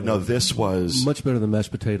cheese in the But no, this was Much better than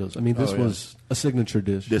mashed potatoes. I mean, this was a signature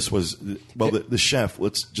dish. This was the chef.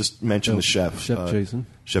 Let's just mention the chef,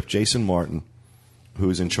 Chef Jason Martin,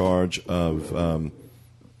 who's in charge of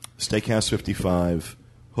Steakhouse 55,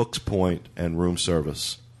 Hooks Point, and room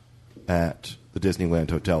service at the Disneyland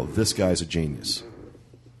Hotel. This guy's a genius.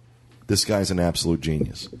 This guy's an absolute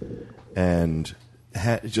genius, and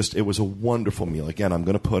it was a wonderful meal. Again, I'm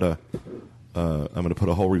going to put a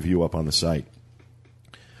whole review up on the site,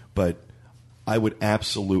 but I would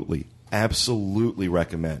absolutely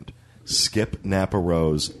recommend skip Napa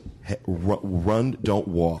Rose, run, don't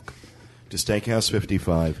walk to Steakhouse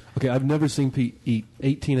 55. Okay, I've never seen Pete eat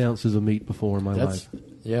 18 ounces of meat before in my life.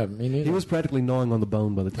 Yeah, me neither. He was practically gnawing on the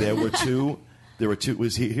bone by the time. There were two.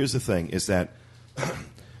 Here's the thing: is that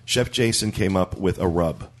Chef Jason came up with a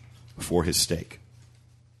rub for his steak.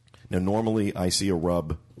 Now, normally I see a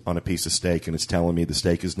rub on a piece of steak, and it's telling me the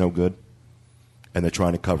steak is no good, and they're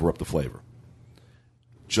trying to cover up the flavor.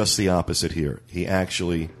 Just the opposite here. He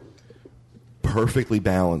actually perfectly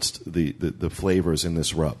balanced the flavors in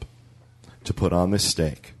this rub to put on this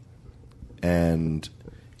steak, and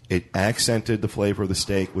it accented the flavor of the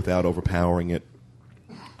steak without overpowering it.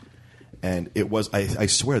 And it was, I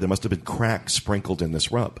swear, there must have been crack sprinkled in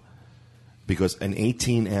this rub, because an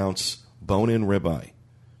 18-ounce bone-in ribeye.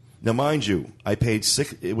 Now, mind you, I paid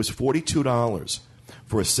it was $42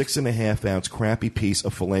 for a 6.5-ounce crappy piece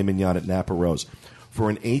of filet mignon at Napa Rose.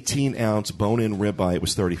 For an 18-ounce bone-in ribeye, it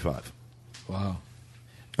was $35. Wow.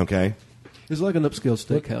 Okay? It's like an upscale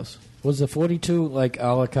steakhouse. Was the 42 like a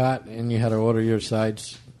la carte, and you had to order your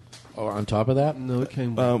sides or on top of that? No, it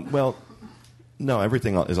came. No,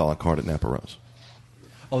 everything is a la carte at Napa Rose.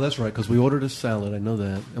 Oh, that's right, because we ordered a salad. I know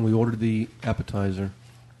that, and we ordered the appetizer.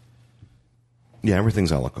 Yeah,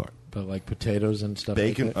 everything's a la carte. But like potatoes and stuff.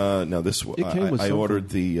 Bacon. Like that? No, this. It came with I something. ordered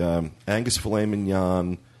the Angus filet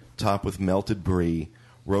mignon, topped with melted brie,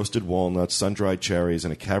 roasted walnuts, sun-dried cherries,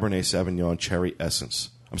 and a Cabernet Sauvignon cherry essence.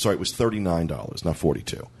 I'm sorry, it was $39, not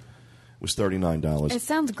 $42. It was $39. It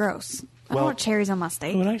sounds gross. I don't want cherries on my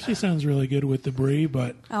steak. Well, it actually sounds really good with the brie,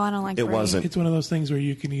 but I don't like it brie. wasn't. it's one of those things where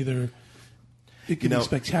you can either it could be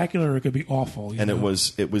spectacular or it could be awful. And it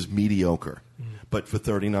was mediocre. But for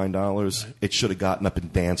 $39, it should have gotten up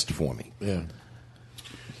and danced for me. Yeah.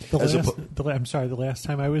 I'm sorry, the last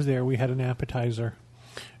time I was there, we had an appetizer.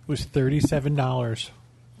 It was $37.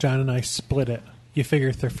 John and I split it. You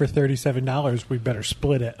figure for $37, we better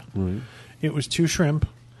split it. Right. It was 2 shrimp,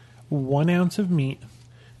 1 ounce of meat,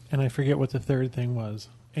 and I forget what the third thing was.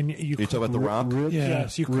 And you talk about the rock? Ribs?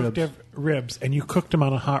 Yes, you Ribs. cooked ribs, and you cooked them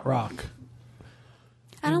on a hot rock.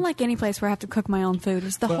 I don't like any place where I have to cook my own food.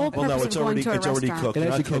 It's the whole purpose no, of it's going already to a restaurant. cooked. It You're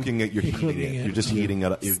not actually cooking it. You're heating it. You're just heating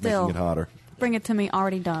it. You're Still. making it hotter. Bring it to me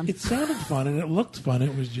already done. It sounded fun and it looked fun.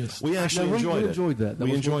 It was just We actually No, we enjoyed it. enjoyed that. That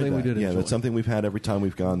we was one enjoyed thing that. we did Yeah, enjoy. that's something we've had every time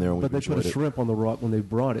we've gone there. And But we've they put a enjoyed it. shrimp on the rock when they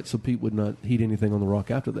brought it, so Pete would not heat anything on the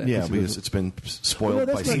rock after that. Yeah, he because doesn't- it's been Well, spoiled no,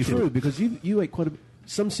 by that's not seafood. true, because you ate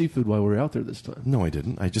some seafood while we were out there this time. No, I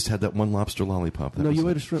didn't. I just had that one lobster lollipop. That No, was you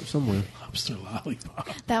it. ate a shrimp somewhere. lobster lollipop.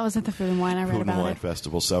 That was at the Food and Wine. I read Food and about Wine it.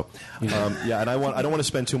 Festival. So, and I don't want to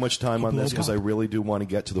spend too much time on this because I really do want to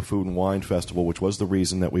get to the Food and Wine Festival, which was the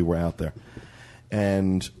reason that we were out there.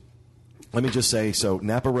 And let me just say, so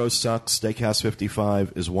Napa Rose sucks. Steakhouse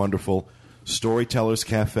 55 is wonderful. Storytellers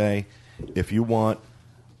Cafe, if you want.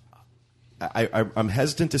 I'm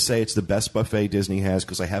hesitant to say it's the best buffet Disney has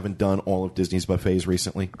because I haven't done all of Disney's buffets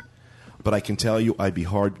recently. But I can tell you,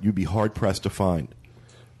 you'd be hard pressed to find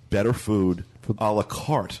better food a la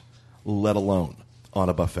carte, let alone on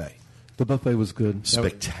a buffet. The buffet was good.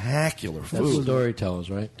 Spectacular That's food. storytellers,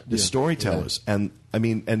 right? The storytellers, and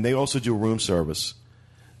they also do room service.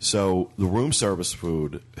 So the room service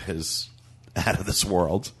food is out of this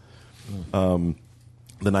world. The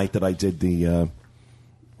night that I did the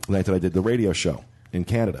radio show in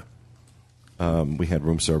Canada, we had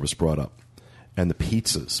room service brought up, and the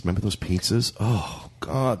pizzas. Remember those pizzas? Oh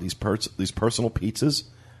God, these personal pizzas.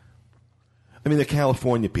 I mean, they're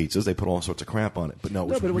California pizzas. They put all sorts of crap on it, but no, it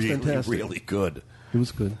was really, fantastic. really good. It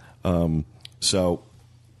was good. So,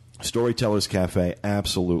 Storytellers Cafe,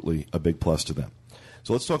 absolutely a big plus to them.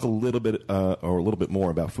 So let's talk a little bit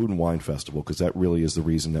more about Food and Wine Festival because that really is the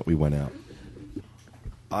reason that we went out.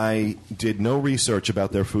 I did no research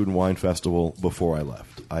about their Food and Wine Festival before I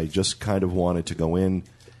left. I just kind of wanted to go in,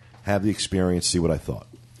 have the experience, see what I thought.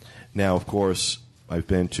 Now, of course, I've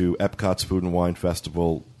been to Epcot's Food and Wine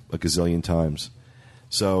Festival a gazillion times.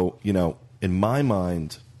 So, in my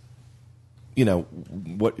mind, when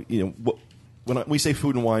we say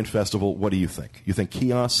Food and Wine Festival, what do you think? You think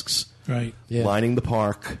kiosks, Right. Yeah. lining the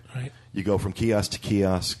park. Right. You go from kiosk to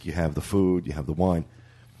kiosk. You have the food. You have the wine.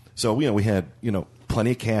 So we had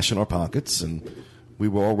plenty of cash in our pockets, and we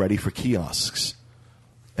were all ready for kiosks.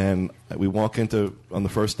 And we walk into on the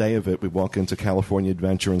first day of it. We walk into California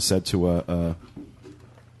Adventure and said to a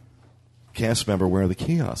cast member, "Where are the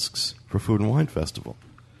kiosks for Food and Wine Festival?"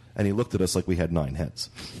 And he looked at us like we had 9 heads.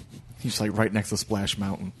 He's like right next to Splash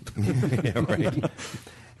Mountain. Yeah, right.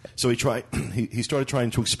 So he started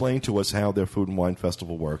trying to explain to us how their Food and Wine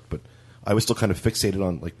Festival worked, but I was still kind of fixated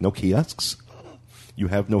on no kiosks. You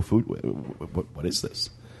have no food. What is this?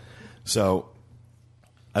 So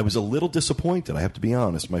I was a little disappointed. I have to be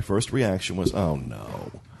honest. My first reaction was, "Oh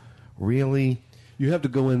no, really?" You have to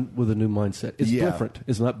go in with a new mindset. It's different.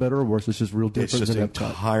 It's not better or worse. It's just real different. It's just than Epcot.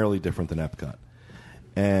 entirely different than Epcot.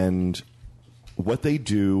 And what they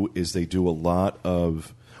do is they do a lot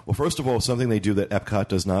of. Well, first of all, something they do that Epcot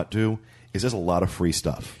does not do is there's a lot of free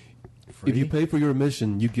stuff. If you pay for your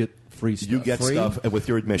admission, you get free stuff. You get free? stuff with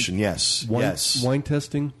your admission, yes. Wine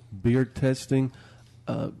testing, beer testing,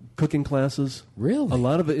 cooking classes. Really? A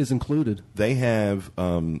lot of it is included. They have,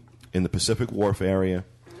 in the Pacific Wharf area,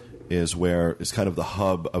 is kind of the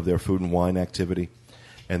hub of their food and wine activity.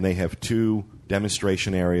 And they have 2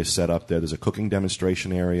 demonstration areas set up there. There's a cooking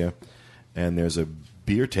demonstration area, and there's a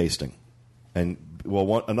beer tasting. And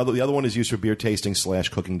the other one is used for beer tasting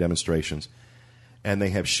 / cooking demonstrations. And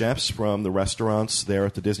they have chefs from the restaurants there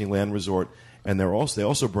at the Disneyland Resort, and they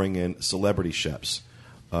also bring in celebrity chefs.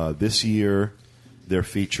 This year, they're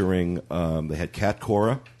featuring. They had Kat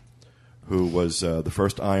Cora, who was the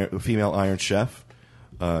first female Iron Chef.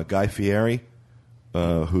 Guy Fieri,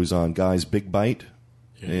 who's on Guy's Big Bite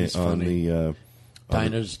on the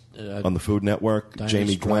Diners on the Food Network. Diners,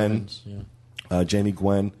 Jamie Gwen, Drive-ins, yeah. Jamie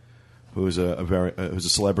Gwen, who's who's a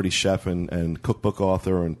celebrity chef and cookbook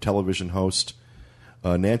author and television host.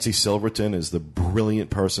 Nancy Silverton is the brilliant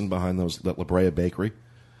person behind that La Brea Bakery,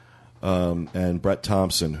 and Brett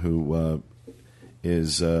Thompson, who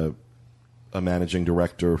is a managing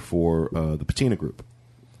director for the Patina Group,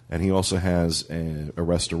 and he also has a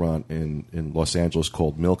restaurant in Los Angeles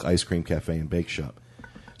called Milk Ice Cream Cafe and Bake Shop.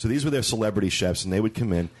 So these were their celebrity chefs, and they would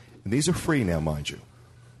come in, and these are free now, mind you.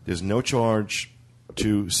 There's no charge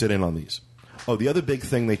to sit in on these. Oh, the other big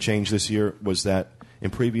thing they changed this year was that in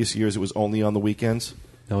previous years, it was only on the weekends.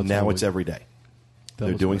 Now it's every day.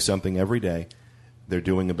 They're doing something every day. They're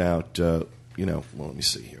doing about, let me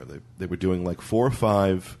see here. They were doing like 4 or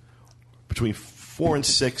 5, between 4 and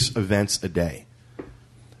 6 events a day.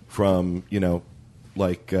 From, you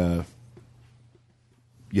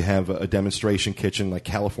have a demonstration kitchen like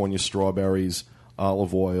California strawberries,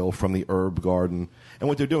 olive oil from the herb garden. And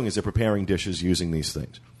what they're doing is they're preparing dishes using these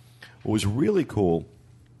things. What was really cool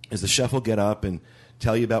is the chef will get up and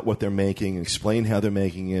tell you about what they're making and explain how they're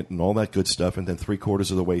making it and all that good stuff. And then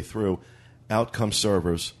 3/4 of the way through, out come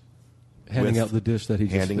servers handing out the dish that he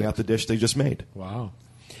just handing out the dish they just made. Wow.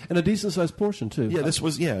 And a decent sized portion too. Yeah,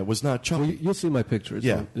 it was not chunky. Well, you'll see my pictures.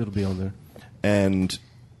 Yeah. It'll be on there. And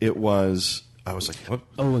I was like, what?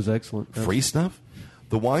 Oh, it was excellent. Free stuff?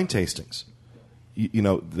 The wine tastings.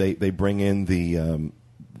 They bring in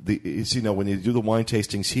when you do the wine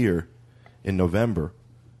tastings here in November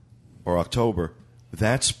or October,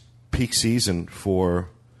 that's peak season for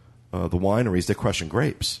the wineries. They're crushing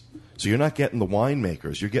grapes. So you're not getting the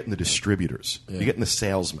winemakers. You're getting the distributors. Yeah. You're getting the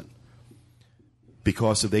salesmen.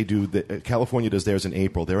 Because if California does theirs in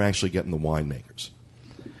April, they're actually getting the winemakers.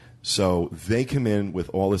 So they come in with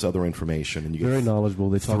all this other information. And you very get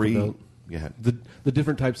knowledgeable. They talk about the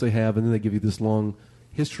different types they have, and then they give you this long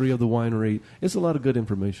history of the winery. It's a lot of good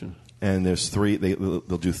information. And there's 3. They'll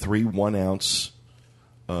do 3 1-ounce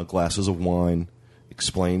glasses of wine.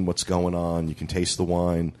 Explain what's going on. You can taste the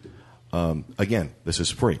wine. Again, this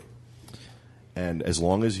is free. And as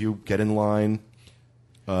long as you get in line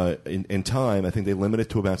in time, I think they limit it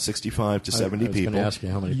to about 65 to 70 people. I was going to ask you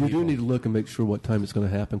how many people. You do need to look and make sure what time it's going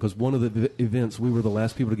to happen, because one of the events, we were the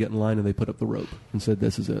last people to get in line, and they put up the rope and said,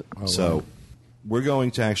 this is it. Oh, so wow. We're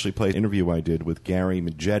going to actually play an interview I did with Gary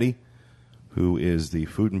Magetti, who is the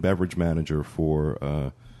food and beverage manager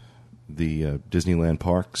for the Disneyland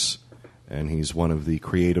parks, and he's one of the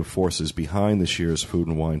creative forces behind this year's Food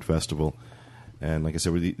and Wine Festival. And like I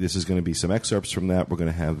said, this is going to be some excerpts from that. We're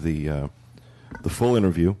going to have the full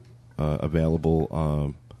interview available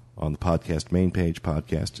on the podcast main page,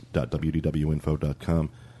 podcast.wdwinfo.com.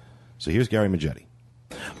 So here's Gary Magetti.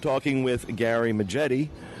 Talking with Gary Magetti,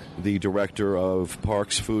 the Director of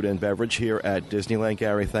Parks, Food, and Beverage here at Disneyland.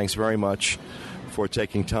 Gary, thanks very much for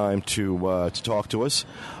taking time to talk to us.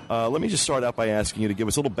 Let me just start out by asking you to give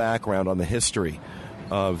us a little background on the history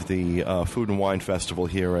of the Food and Wine Festival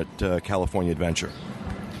here at California Adventure.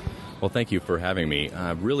 Well, thank you for having me.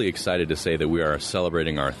 I'm really excited to say that we are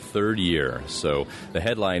celebrating our third year. So the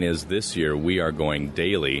headline is this year we are going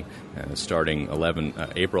daily, starting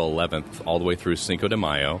April 11th all the way through Cinco de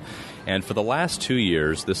Mayo. And for the last 2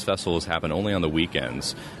 years, this festival has happened only on the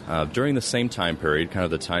weekends. During the same time period, kind of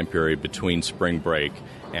the time period between spring break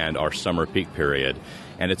and our summer peak period.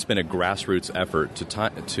 And it's been a grassroots effort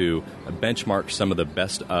to benchmark some of the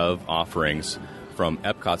best of offerings from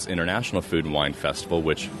Epcot's International Food and Wine Festival,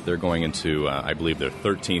 which they're going into, I believe, their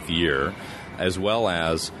 13th year, as well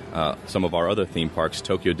as some of our other theme parks.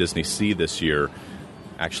 Tokyo Disney Sea this year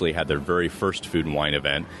actually had their very first food and wine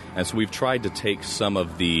event. And so we've tried to take some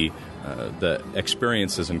of the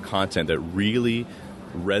experiences and content that really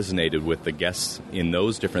resonated with the guests in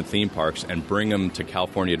those different theme parks and bring them to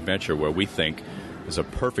California Adventure, where we think is a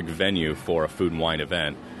perfect venue for a food and wine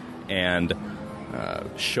event, and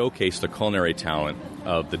showcase the culinary talent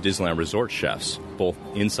of the Disneyland Resort chefs, both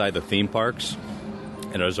inside the theme parks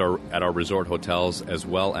and at our resort hotels, as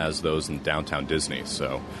well as those in downtown Disney.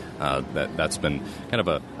 So that's been kind of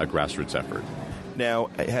a grassroots effort. Now,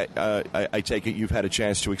 I take it you've had a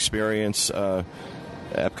chance to experience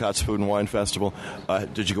Epcot's Food and Wine Festival.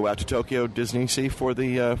 Did you go out to Tokyo Disney Sea for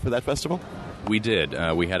that festival? We did.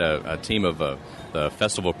 We had a team of the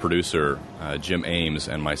festival producer, Jim Ames,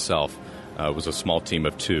 and myself. It was a small team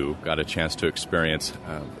of two. Got a chance to experience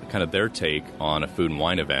kind of their take on a food and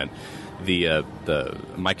wine event.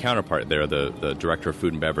 My counterpart there, the director of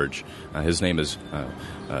food and beverage, his name is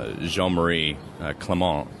Jean-Marie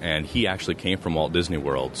Clement, and he actually came from Walt Disney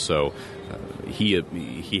World. So he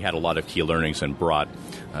had a lot of key learnings and brought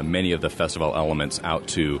many of the festival elements out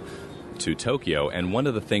to Tokyo. And one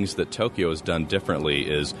of the things that Tokyo has done differently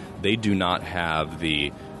is they do not have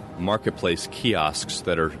the marketplace kiosks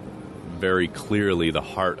that are very clearly the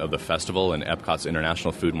heart of the festival. And Epcot's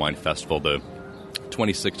International Food and Wine Festival, the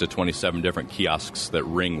 26 to 27 different kiosks that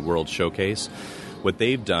ring World Showcase, what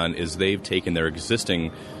they've done is they've taken their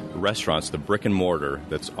existing restaurants, the brick and mortar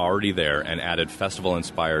that's already there, and added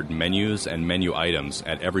festival-inspired menus and menu items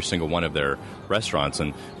at every single one of their restaurants.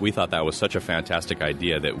 And we thought that was such a fantastic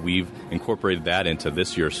idea that we've incorporated that into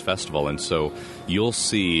this year's festival. And so you'll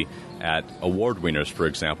see at award winners, for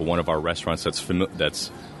example, one of our restaurants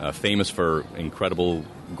that's famous for incredible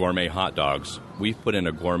gourmet hot dogs, we've put in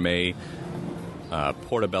a gourmet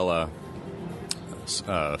portobello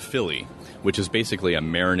Philly, which is basically a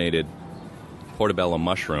marinated portobello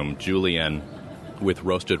mushroom julienne with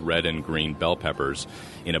roasted red and green bell peppers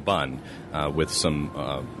in a bun with some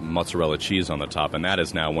mozzarella cheese on the top. And that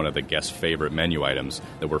is now one of the guests' favorite menu items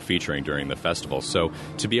that we're featuring during the festival. So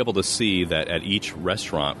to be able to see that at each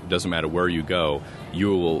restaurant, doesn't matter where you go,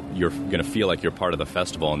 you're going to feel like you're part of the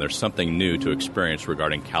festival, and there's something new to experience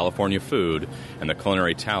regarding California food and the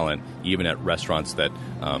culinary talent, even at restaurants that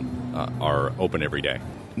are open every day.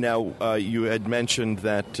 Now, you had mentioned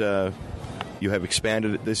that you have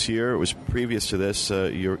expanded it this year. It was previous to this.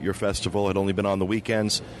 Your festival had only been on the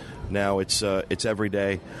weekends. Now it's every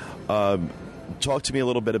day. Talk to me a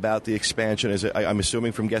little bit about the expansion. I'm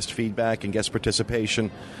assuming from guest feedback and guest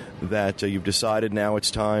participation that you've decided now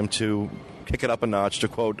it's time to kick it up a notch, to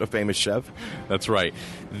quote a famous chef. That's right.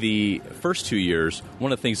 The first 2 years,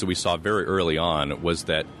 one of the things that we saw very early on was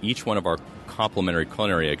that each one of our complimentary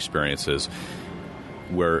culinary experiences,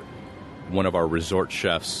 where one of our resort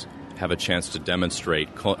chefs have a chance to demonstrate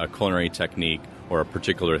a culinary technique or a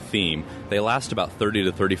particular theme, they last about 30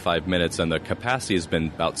 to 35 minutes, and the capacity has been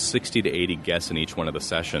about 60 to 80 guests in each one of the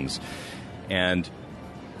sessions. And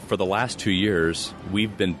for the last 2 years,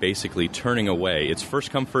 we've been basically turning away, it's first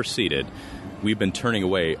come, first seated, we've been turning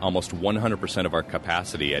away almost 100% of our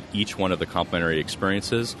capacity at each one of the complimentary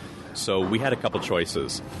experiences. So we had a couple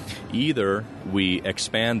choices. Either we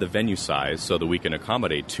expand the venue size so that we can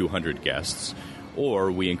accommodate 200 guests,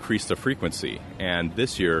 or we increase the frequency. And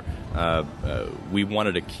this year, we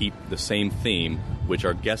wanted to keep the same theme, which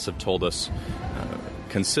our guests have told us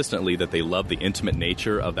consistently that they love the intimate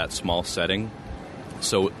nature of that small setting.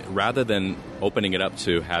 So rather than opening it up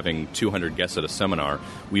to having 200 guests at a seminar,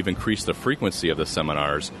 we've increased the frequency of the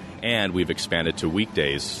seminars, and we've expanded to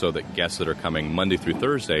weekdays so that guests that are coming Monday through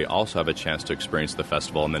Thursday also have a chance to experience the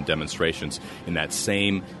festival and then demonstrations in that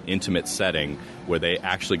same intimate setting where they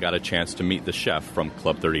actually got a chance to meet the chef from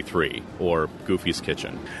Club 33 or Goofy's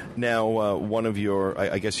Kitchen. Now, one of your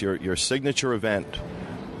signature event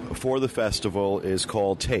for the festival is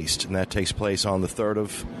called Taste, and that takes place on the 3rd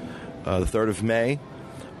the 3rd of May.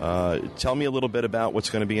 Tell me a little bit about what's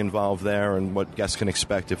going to be involved there and what guests can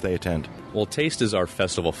expect if they attend. Well, Taste is our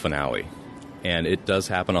festival finale, and it does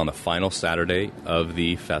happen on the final Saturday of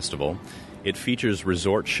the festival. It features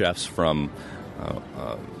resort chefs from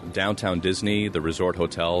downtown Disney, the resort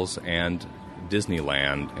hotels, and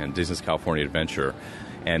Disneyland and Disney's California Adventure.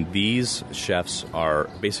 And these chefs are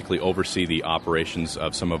basically oversee the operations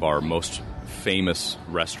of some of our most famous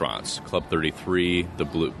restaurants: Club 33, the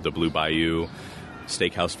Blue Bayou,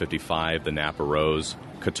 Steakhouse 55, the Napa Rose,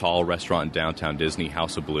 Catal Restaurant in downtown Disney,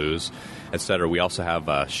 House of Blues, etc. We also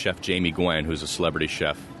have Chef Jamie Gwen, who's a celebrity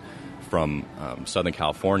chef from Southern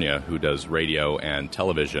California who does radio and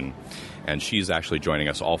television, and she's actually joining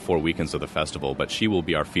us all 4 weekends of the festival, but she will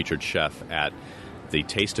be our featured chef at the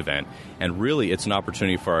Taste event. And really, it's an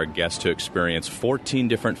opportunity for our guests to experience 14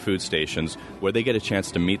 different food stations where they get a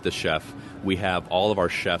chance to meet the chef. We have all of our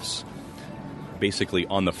chefs basically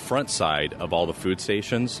on the front side of all the food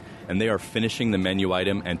stations, and they are finishing the menu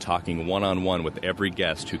item and talking one-on-one with every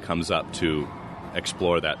guest who comes up to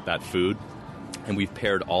explore that food. And we've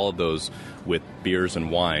paired all of those with beers and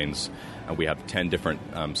wines. We have 10 different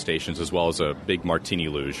stations, as well as a big martini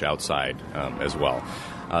luge outside as well.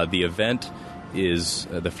 The event is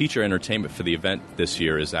the feature entertainment for the event this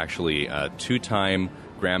year is actually two-time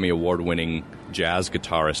Grammy Award-winning jazz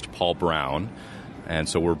guitarist Paul Brown. And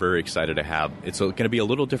so we're very excited to have. It's going to be a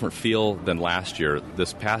little different feel than last year.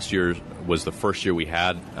 This past year was the first year we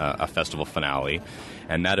had a festival finale,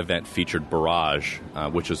 and that event featured Barrage,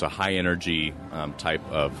 which is a high-energy type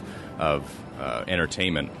of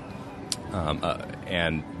entertainment.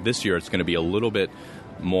 And this year it's going to be a little bit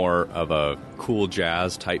more of a cool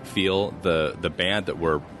jazz type feel. The band that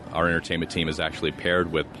our entertainment team is actually paired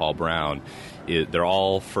with Paul Brown. They're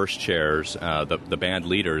all first chairs. The band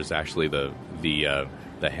leader is actually the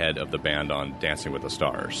head of the band on Dancing with the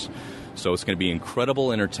Stars. So it's going to be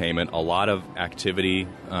incredible entertainment, a lot of activity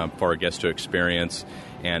for our guests to experience,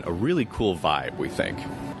 and a really cool vibe, we think.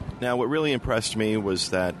 Now, what really impressed me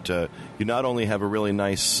was that you not only have a really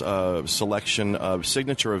nice selection of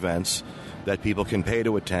signature events that people can pay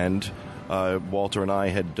to attend. Walter and I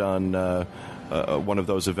had done one of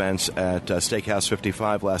those events at Steakhouse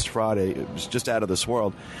 55 last Friday. It was just out of this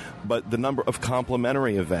world. But the number of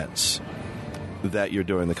complimentary events that you're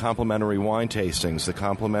doing, the complimentary wine tastings, the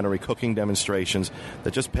complimentary cooking demonstrations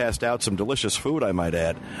that just passed out some delicious food, I might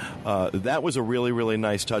add. That was a really, really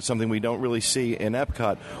nice touch, something we don't really see in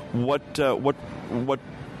Epcot. What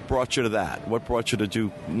brought you to that? What brought you to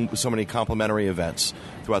do so many complimentary events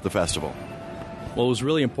throughout the festival? Well, it was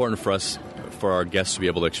really important for us, for our guests to be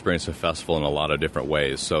able to experience the festival in a lot of different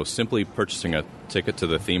ways. So simply purchasing a ticket to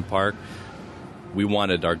the theme park, we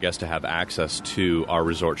wanted our guests to have access to our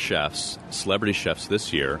resort chefs, celebrity chefs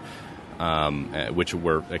this year, which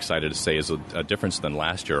we're excited to say is a difference than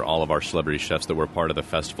last year. All of our celebrity chefs that were part of the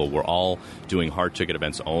festival were all doing hard ticket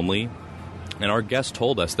events only. And our guests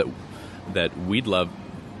told us that we'd love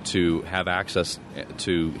to have access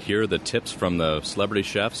to hear the tips from the celebrity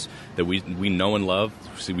chefs that we know and love.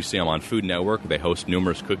 We see them on Food Network. They host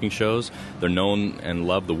numerous cooking shows. They're known and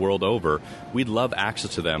loved the world over. We'd love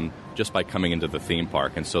access to them just by coming into the theme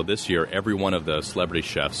park. And so this year, every one of the celebrity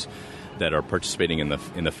chefs that are participating in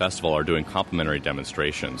the festival are doing complimentary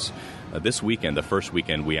demonstrations. This weekend, the first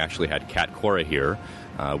weekend, we actually had Kat Cora here.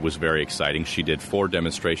 Was very exciting. She did 4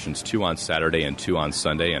 demonstrations, 2 on Saturday and 2 on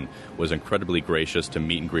Sunday, and was incredibly gracious to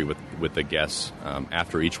meet and greet with the guests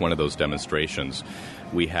after each one of those demonstrations.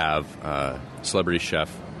 We have celebrity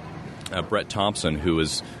chef Brett Thompson, who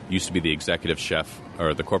used to be the executive chef,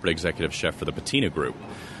 or the corporate executive chef for the Patina Group.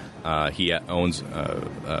 He owns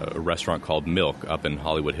a restaurant called Milk up in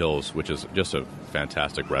Hollywood Hills, which is just a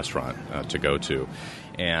fantastic restaurant to go to.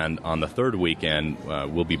 And on the third weekend,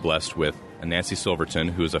 we'll be blessed with Nancy Silverton,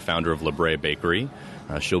 who is a founder of La Brea Bakery.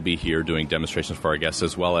 She'll be here doing demonstrations for our guests,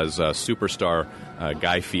 as well as superstar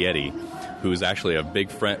Guy Fieri, who is actually a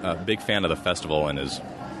big fan of the festival and is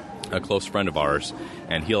a close friend of ours.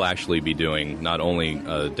 And he'll actually be doing not only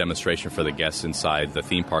a demonstration for the guests inside the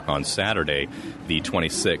theme park on Saturday, the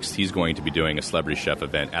 26th, he's going to be doing a celebrity chef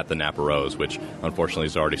event at the Napa Rose, which unfortunately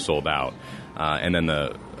is already sold out. And then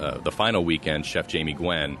the final weekend, Chef Jamie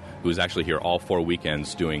Gwen, who's actually here all 4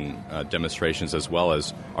 weekends doing demonstrations, as well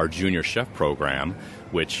as our junior chef program,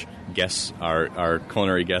 which guests, our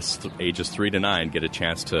culinary guests ages 3 to 9 get a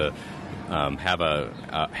chance to have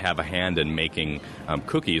a hand in making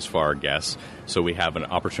cookies for our guests. So we have an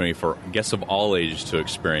opportunity for guests of all ages to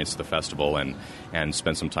experience the festival and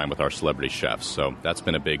spend some time with our celebrity chefs. So that's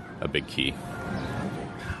been a big key.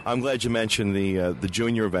 I'm glad you mentioned the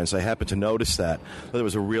junior events. I happened to notice that. It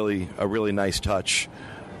was a really nice touch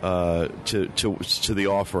to the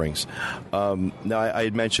offerings. Now, I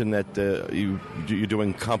had mentioned that you're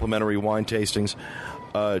doing complimentary wine tastings.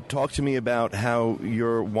 Talk to me about how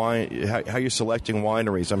how you're selecting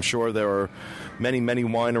wineries. I'm sure there are many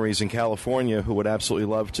wineries in California who would absolutely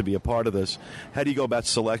love to be a part of this. How do you go about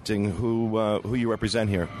selecting who you represent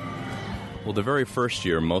here? Well, the very first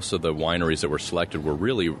year, most of the wineries that were selected were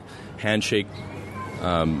really handshake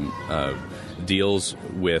deals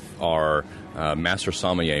with our master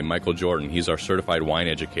sommelier, Michael Jordan. He's our certified wine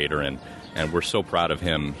educator, and we're so proud of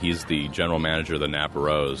him. He's the general manager of the Napa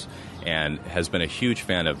Rose and has been a huge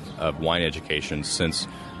fan of wine education since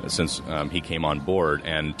he came on board.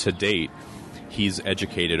 And to date, he's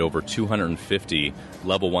educated over 250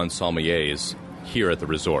 level 1 sommeliers here at the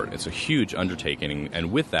resort. It's a huge undertaking,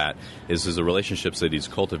 and with that is the relationships that he's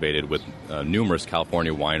cultivated with numerous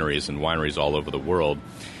California wineries and wineries all over the world.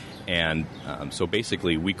 And so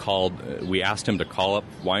basically we asked him to call up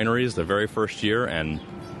wineries the very first year and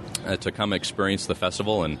to come experience the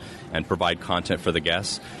festival and provide content for the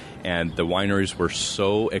guests. And the wineries were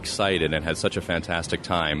so excited and had such a fantastic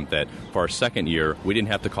time that for our second year, we didn't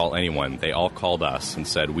have to call anyone. They all called us and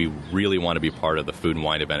said, we really want to be part of the food and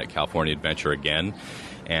wine event at California Adventure again.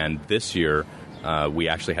 And this year, we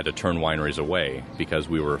actually had to turn wineries away because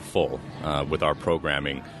we were full with our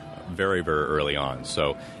programming very, very early on.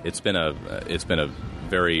 So it's been a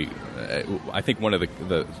very, I think one of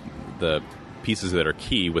the pieces that are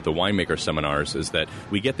key with the winemaker seminars is that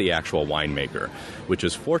we get the actual winemaker, which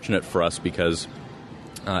is fortunate for us because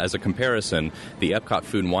as a comparison, the Epcot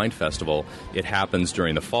Food and Wine Festival, it happens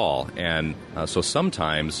during the fall. And so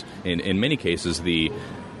sometimes, in many cases, the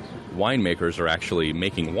winemakers are actually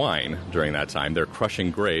making wine during that time. They're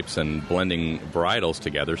crushing grapes and blending varietals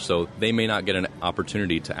together, so they may not get an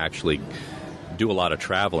opportunity to actually do a lot of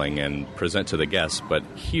traveling and present to the guests. But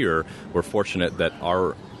here, we're fortunate that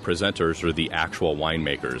our presenters are the actual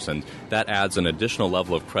winemakers, and that adds an additional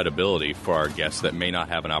level of credibility for our guests that may not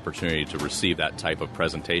have an opportunity to receive that type of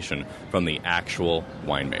presentation from the actual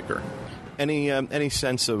winemaker. Any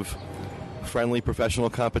sense of friendly professional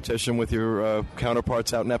competition with your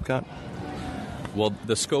counterparts out in Epcot? Well,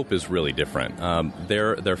 the scope is really different.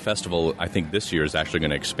 Their festival, I think this year, is actually going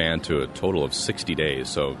to expand to a total of 60 days.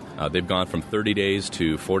 So they've gone from 30 days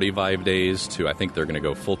to 45 days to, I think they're going to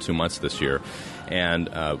go full 2 months this year. And,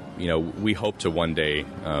 we hope to one day,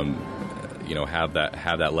 have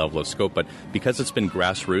that level of scope. But because it's been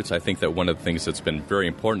grassroots, I think that one of the things that's been very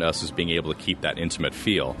important to us is being able to keep that intimate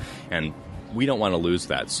feel. And we don't want to lose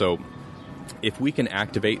that. So if we can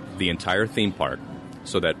activate the entire theme park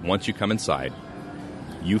so that once you come inside,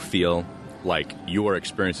 you feel like you are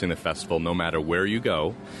experiencing the festival no matter where you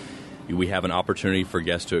go. We have an opportunity for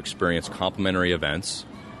guests to experience complimentary events,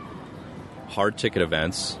 hard ticket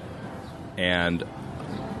events, and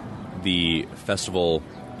the festival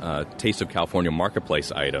Taste of California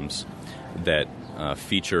Marketplace items that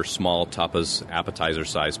feature small tapas,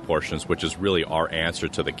 appetizer-sized portions, which is really our answer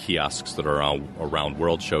to the kiosks that are around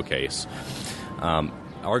World Showcase.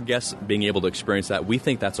 Our guests being able to experience that, we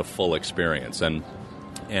think that's a full experience. And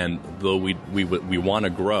though we want to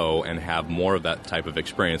grow and have more of that type of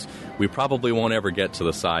experience, we probably won't ever get to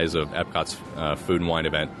the size of Epcot's food and wine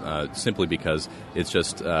event simply because it's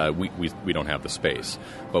just we don't have the space.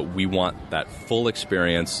 But we want that full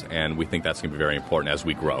experience, and we think that's going to be very important as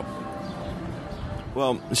we grow.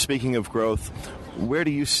 Well, speaking of growth, where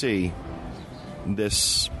do you see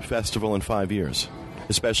this festival in 5 years,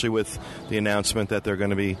 especially with the announcement that they're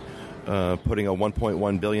going to be putting a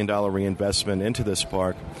 $1.1 billion reinvestment into this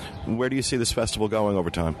park? Where do you see this festival going over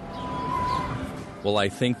time? Well, I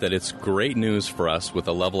think that it's great news for us with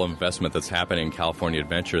the level of investment that's happening in California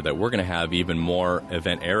Adventure that we're going to have even more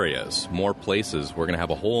event areas, more places. We're going to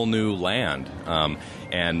have a whole new land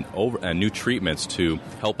and new treatments to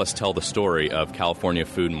help us tell the story of California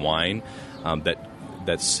food and wine that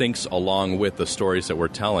syncs along with the stories that we're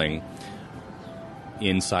telling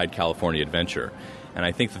inside California Adventure. And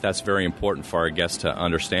I think that that's very important for our guests to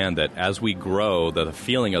understand that as we grow, the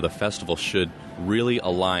feeling of the festival should really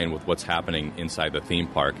align with what's happening inside the theme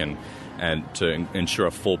park and to ensure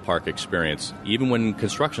a full park experience, even when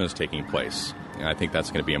construction is taking place. And I think that's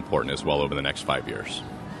going to be important as well over the next 5 years.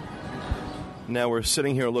 Now we're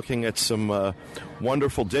sitting here looking at some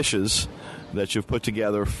wonderful dishes that you've put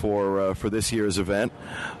together for this year's event.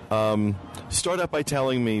 Start out by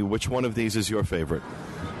telling me which one of these is your favorite.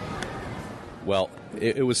 Well,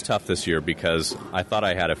 it was tough this year because I thought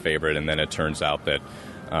I had a favorite, and then it turns out that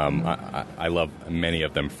I love many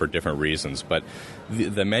of them for different reasons. But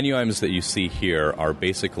the menu items that you see here are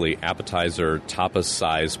basically appetizer,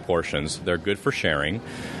 tapas-sized portions. They're good for sharing.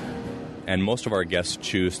 And most of our guests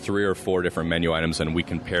choose 3 or 4 different menu items, and we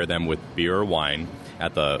can pair them with beer or wine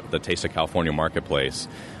at the Taste of California Marketplace.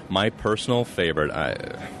 My personal favorite,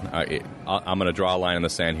 I'm going to draw a line in the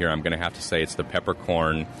sand here. I'm going to have to say it's the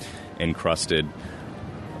peppercorn encrusted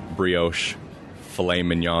brioche filet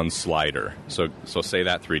mignon slider. So say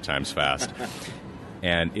that 3 times fast.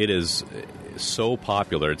 And it is so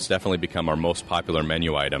popular. It's definitely become our most popular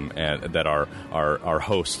menu item, and that our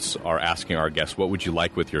hosts are asking our guests, what would you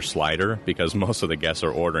like with your slider? Because most of the guests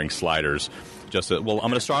are ordering sliders. I'm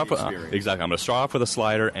going to start off with, exactly. I'm going to start off with a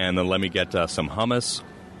slider, and then let me get some hummus,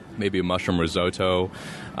 maybe a mushroom risotto.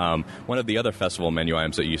 One of the other festival menu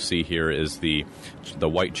items that you see here is the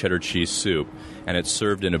white cheddar cheese soup, and it's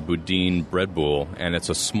served in a boudin bread boule, and it's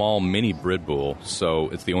a small mini bread boule, so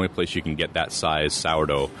it's the only place you can get that size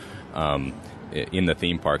sourdough in the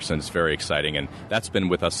theme parks, and it's very exciting, and that's been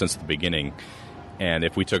with us since the beginning. And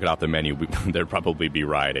if we took it off the menu, there'd probably be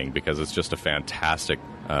rioting, because it's just a fantastic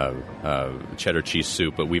cheddar cheese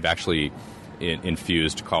soup, but we've actually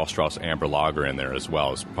infused Karl Strauss Amber Lager in there as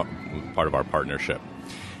well as part of our partnership.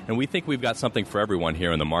 And we think we've got something for everyone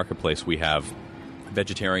here in the marketplace. We have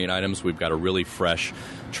vegetarian items. We've got a really fresh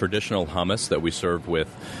traditional hummus that we serve with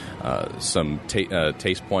some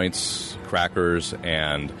Taste Points crackers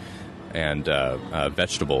and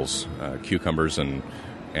vegetables, cucumbers and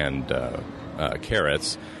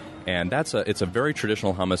carrots. And it's a very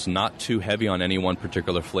traditional hummus, not too heavy on any one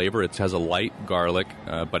particular flavor. It has a light garlic,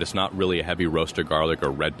 but it's not really a heavy roasted garlic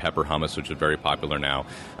or red pepper hummus, which is very popular now.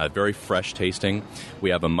 Very fresh tasting.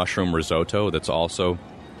 We have a mushroom risotto that's also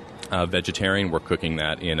vegetarian. We're cooking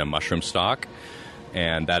that in a mushroom stock,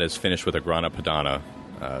 and that is finished with a grana padano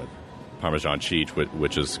Parmesan cheese,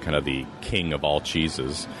 which is kind of the king of all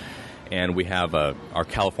cheeses. And we have our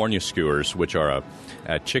California skewers, which are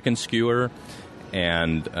a chicken skewer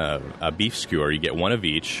and a beef skewer. You get one of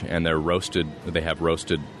each, and they're roasted. They have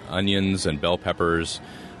roasted onions and bell peppers,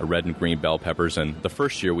 red and green bell peppers. And the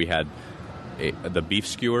first year we had the beef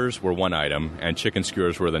skewers were one item, and chicken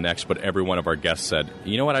skewers were the next. But every one of our guests said,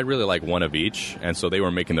 "You know what? I'd really like one of each." And so they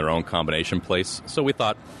were making their own combination plates. So we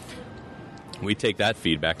thought we take that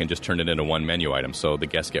feedback and just turn it into one menu item, so the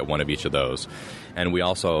guests get one of each of those. And we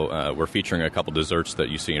also we're featuring a couple desserts that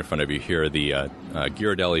you see in front of you here. The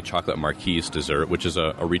Ghirardelli Chocolate Marquise dessert, which is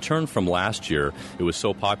a return from last year. It was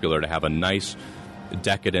so popular to have a nice,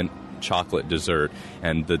 decadent chocolate dessert,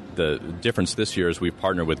 and the difference this year is we've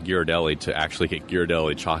partnered with Ghirardelli to actually get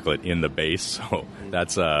Ghirardelli chocolate in the base, so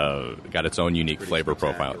that's got its own unique flavor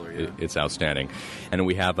profile. Yeah. It's outstanding. And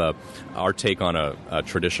we have our take on a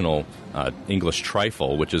traditional English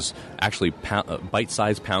trifle, which is actually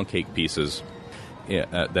bite-sized pound cake pieces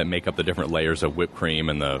that make up the different layers of whipped cream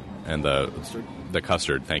and the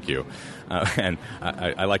custard. Thank you. And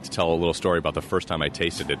I like to tell a little story about the first time I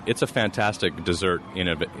tasted it. It's a fantastic dessert in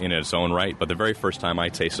its own right, but the very first time I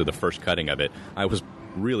tasted the first cutting of it, I was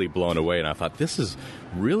really blown away, and I thought, this is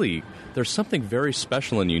really, there's something very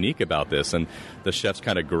special and unique about this. And the chefs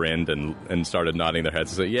kind of grinned and started nodding their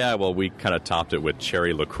heads and said, yeah, well, we kind of topped it with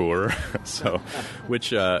cherry liqueur,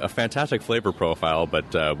 which a fantastic flavor profile,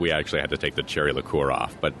 but we actually had to take the cherry liqueur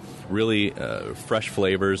off. But really fresh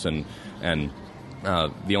flavors, and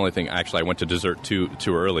the only thing, actually, I went to dessert too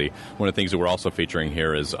early. One of the things that we're also featuring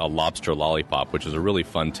here is a lobster lollipop, which is a really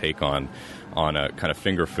fun take on a kind of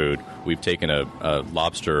finger food. We've taken a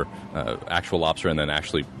lobster, actual lobster, and then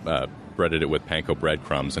actually breaded it with panko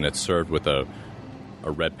breadcrumbs, and it's served with a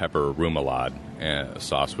red pepper remoulade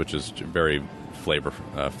sauce, which is very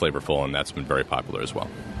flavorful, and that's been very popular as well.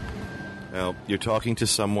 Now, you're talking to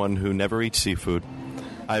someone who never eats seafood.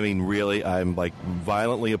 I mean, really, I'm like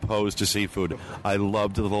violently opposed to seafood. I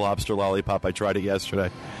loved the lobster lollipop. I tried it yesterday.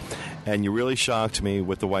 And you really shocked me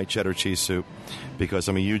with the white cheddar cheese soup, because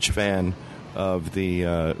I'm a huge fan of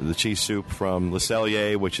the cheese soup from Le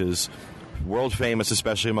Cellier, which is world famous,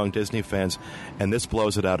 especially among Disney fans, and this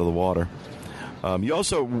blows it out of the water. You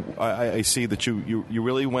also, I see that you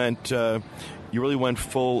really went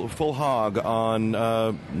full hog on,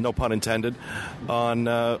 no pun intended,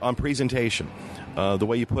 on presentation. The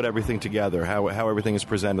way you put everything together, how everything is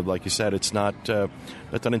presented. Like you said, it's not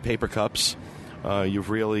done in paper cups. You've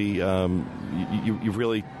really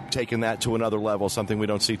taken that to another level, something we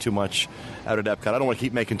don't see too much out at Epcot. I don't want to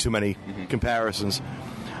keep making too many comparisons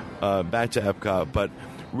back to Epcot, but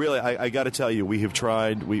really, I got to tell you, we have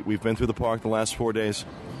tried. We've been through the park the last 4 days,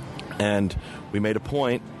 and we made a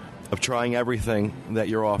point of trying everything that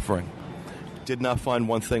you're offering. Did not find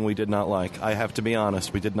one thing we did not like. I have to be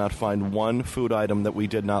honest. We did not find one food item that we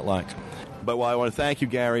did not like. But I want to thank you,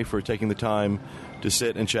 Gary, for taking the time to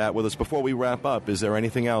sit and chat with us. Before we wrap up, is there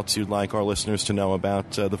anything else you'd like our listeners to know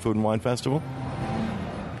about the Food and Wine Festival?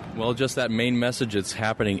 Well, just that main message. It's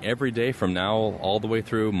happening every day from now all the way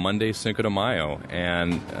through Monday, Cinco de Mayo.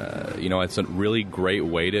 And, it's a really great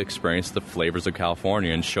way to experience the flavors of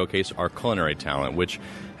California and showcase our culinary talent, which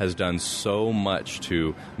has done so much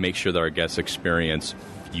to make sure that our guests experience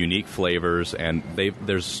unique flavors. And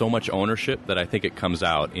there's so much ownership that I think it comes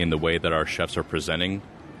out in the way that our chefs are presenting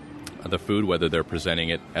the food, whether they're presenting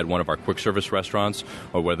it at one of our quick service restaurants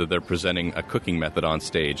or whether they're presenting a cooking method on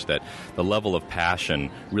stage, that the level of passion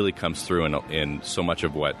really comes through in so much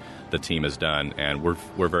of what the team has done, and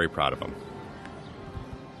we're very proud of them.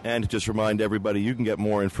 And to just remind everybody, you can get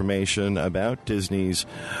more information about Disney's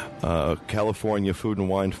California Food and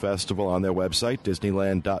Wine Festival on their website,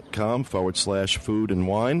 disneyland.com/food and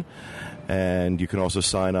wine. And you can also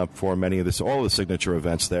sign up for all of the signature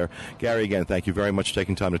events there. Gary, again, thank you very much for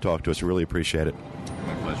taking time to talk to us. We really appreciate it.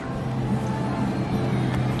 My pleasure.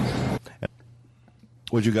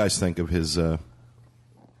 What did you guys think of his... I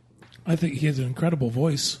think he has an incredible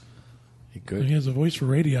voice. Good. He has a voice for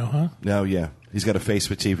radio, huh? No, yeah. He's got a face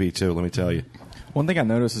for TV, too, let me tell you. One thing I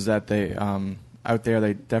noticed is that they out there,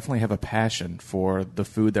 they definitely have a passion for the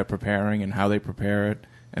food they're preparing and how they prepare it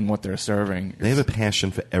and what they're serving. They have a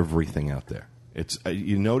passion for everything out there. It's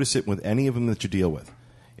you notice it with any of them that you deal with.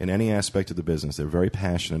 In any aspect of the business, they're very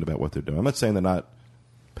passionate about what they're doing. I'm not saying they're not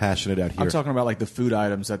passionate out here. I'm talking about like the food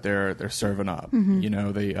items that they're serving up.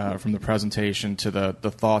 Mm-hmm. From the presentation to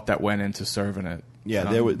the thought that went into serving it. Yeah,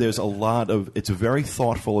 there's a lot of. It's a very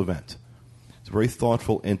thoughtful event. It's a very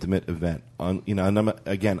thoughtful, intimate event. I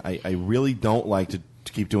really don't like to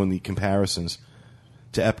keep doing the comparisons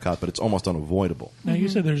to Epcot, but it's almost unavoidable. Now, you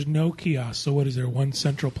said there's no kiosk, so what is there, one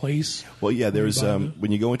central place? Well, yeah, there's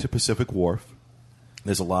when you go into Pacific Wharf,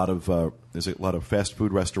 there's a lot of fast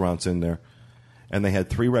food restaurants in there, and they had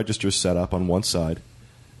 3 registers set up on one side,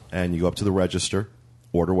 and you go up to the register,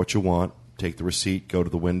 order what you want, take the receipt, go to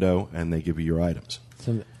the window, and they give you your items. It's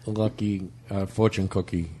in the lucky fortune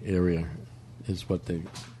cookie area is what they...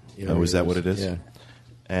 Oh, is that what it is? Yeah.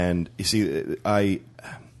 And you see, I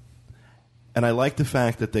like the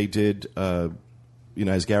fact that they did,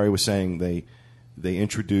 as Gary was saying, they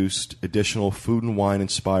introduced additional food and wine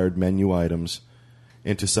inspired menu items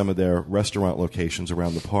into some of their restaurant locations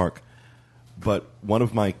around the park. But one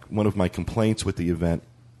of my complaints with the event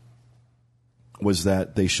was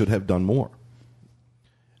that they should have done more.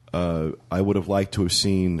 I would have liked to have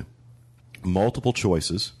seen multiple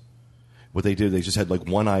choices. What they did, they just had like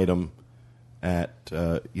one item. At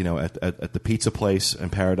the pizza place in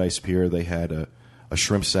Paradise Pier, they had a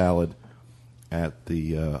shrimp salad. At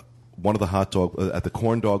the one of the hot dog at the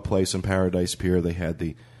corn dog place in Paradise Pier, they had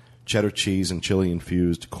the cheddar cheese and chili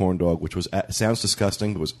infused corn dog, which sounds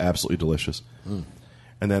disgusting, but was absolutely delicious. Mm.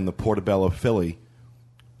 And then the Portobello Philly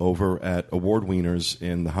over at Award Wieners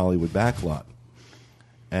in the Hollywood backlot.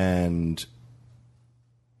 And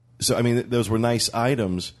so, those were nice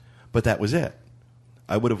items, but that was it.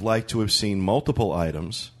 I would have liked to have seen multiple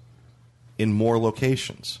items in more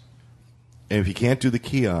locations. And if you can't do the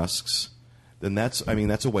kiosks, then that's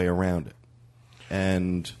a way around it.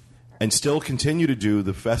 And still continue to do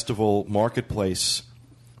the festival marketplace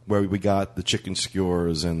where we got the chicken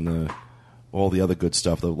skewers and all the other good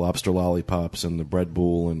stuff, the lobster lollipops and the bread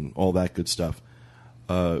bowl and all that good stuff.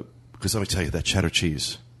 Because let me tell you, that cheddar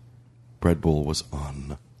cheese bread bowl was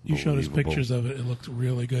unbelievable. You showed us pictures of it. It looked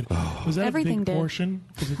really good. Oh. Was that Everything a big portion?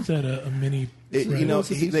 Because it said a mini...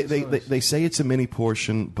 They say it's a mini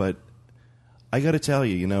portion, but I got to tell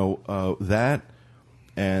you, that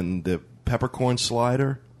and the peppercorn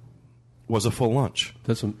slider was a full lunch.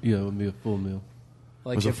 That's would be a full meal.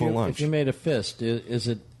 Like it was a full lunch. If you made a fist, is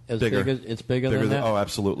it as bigger? big as it's bigger than that? Oh,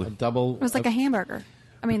 absolutely. A double. It was like a hamburger.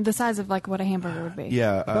 The size of like what a hamburger would be.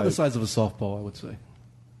 Yeah, about the size of a softball, I would say.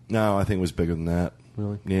 No, I think it was bigger than that.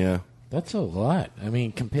 Really? Yeah. That's a lot.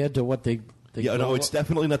 Compared to what they no, it's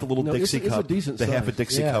definitely not the little Dixie it's cup, a decent the size. half a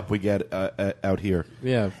Dixie cup we get out here.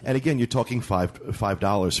 Yeah. And again, you're talking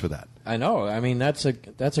 $5 for that. I know.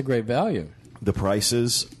 That's a great value. The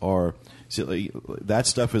prices are that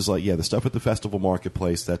stuff is like the stuff at the festival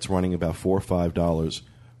marketplace that's running about $4 or $5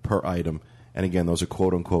 per item, and again, those are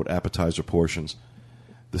quote unquote appetizer portions.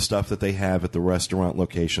 The stuff that they have at the restaurant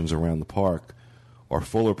locations around the park are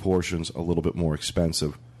fuller portions, a little bit more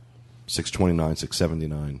expensive, $6.29,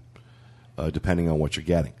 $6.79, depending on what you're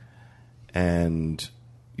getting. And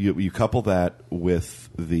you couple that with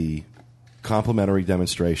the complimentary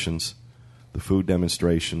demonstrations, the food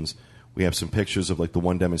demonstrations. We have some pictures of like the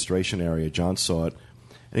one demonstration area. John saw it,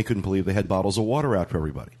 and he couldn't believe they had bottles of water out for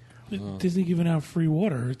everybody. Disney giving out free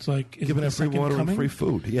water. It's like is Giving the out free second water coming? and free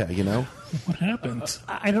food. Yeah, What happened?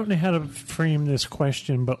 I don't know how to frame this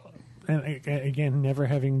question, but and again, never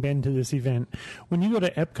having been to this event, when you go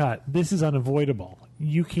to Epcot, this is unavoidable.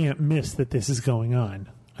 You can't miss that this is going on.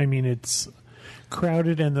 I mean, it's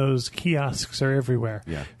crowded and those kiosks are everywhere.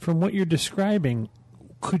 Yeah. From what you're describing,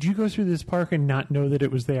 could you go through this park and not know that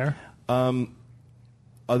it was there?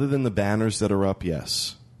 Other than the banners that are up,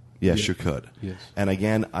 yes. Yes, you could. Yes. And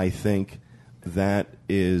again, I think that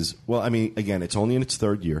is, well, I mean, again, it's only in its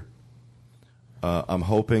third year. I'm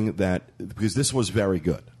hoping that, because this was very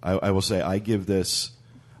good. I will say I give their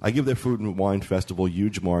Food and Wine Festival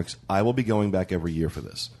huge marks. I will be going back every year for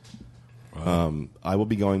this. I will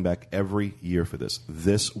be going back every year for this.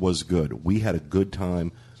 This was good. We had a good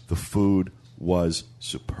time. The food was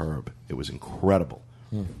superb. It was incredible.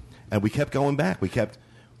 And we kept going back. We kept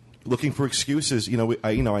looking for excuses.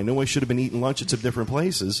 I know I should have been eating lunch at some different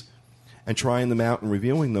places and trying them out and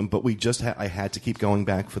reviewing them, but I had to keep going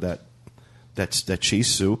back for that cheese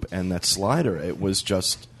soup and that slider. It was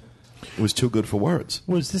too good for words.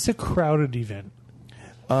 Was this a crowded event?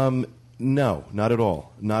 No, not at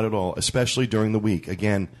all. Not at all, especially during the week.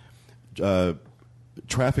 Again,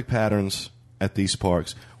 traffic patterns at these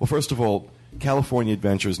parks. Well, first of all, California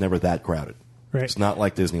Adventure is never that crowded. Right. It's not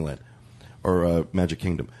like Disneyland or Magic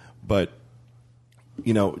Kingdom. But,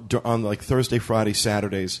 on like Thursday, Friday,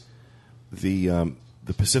 Saturdays, the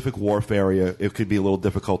Pacific Wharf area, it could be a little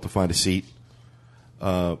difficult to find a seat.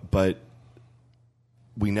 But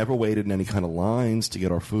we never waited in any kind of lines to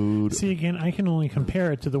get our food. See, again, I can only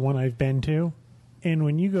compare it to the one I've been to. And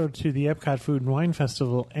when you go to the Epcot Food and Wine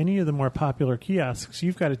Festival, any of the more popular kiosks,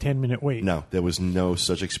 you've got a 10-minute wait. No, there was no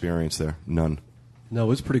such experience there. None. No, it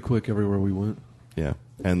was pretty quick everywhere we went. Yeah,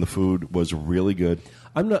 and the food was really good.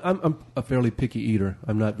 I'm a fairly picky eater.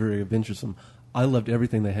 I'm not very adventuresome. I loved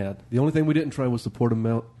everything they had. The only thing we didn't try was the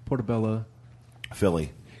portobello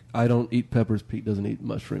Philly. I don't eat peppers. Pete doesn't eat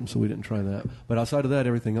mushrooms, so we didn't try that. But outside of that,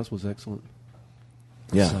 everything else was excellent.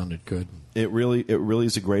 Yeah, sounded good. It really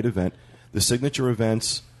is a great event. The signature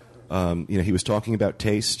events, he was talking about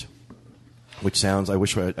taste, which sounds. I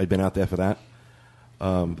wish I'd been out there for that.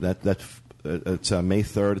 It's May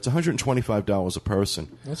 3rd. It's $125 a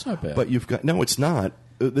person. That's not bad. But it's not.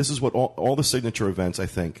 This is what all the signature events, I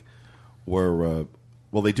think, were.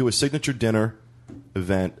 They do a signature dinner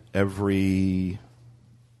event every.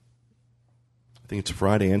 I think it's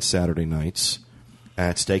Friday and Saturday nights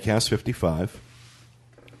at Steakhouse 55.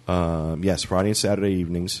 Yes, Friday and Saturday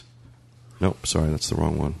evenings. Nope, sorry, that's the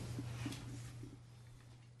wrong one.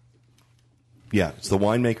 Yeah, it's the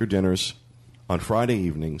winemaker dinners on Friday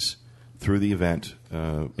evenings through the event,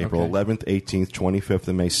 April 11th, 18th, 25th,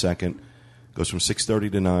 and May 2nd. Goes from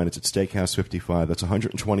 6:30 to 9. It's at Steakhouse 55. That's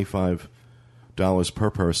 $125 per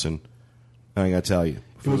person. And I got to tell you,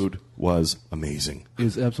 food was amazing. It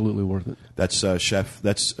was absolutely worth it. That's Chef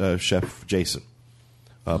Jason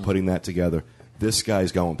putting that together. This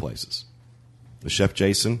guy's going places. The Chef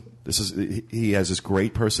Jason, he has this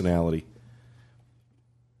great personality.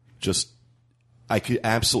 I could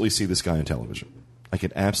absolutely see this guy on television. I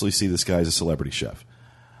could absolutely see this guy as a celebrity chef.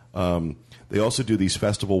 They also do these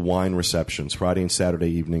festival wine receptions Friday and Saturday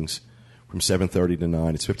evenings from 7:30 to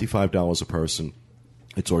 9. It's $55 a person.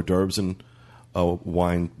 It's hors d'oeuvres and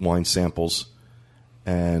wine samples.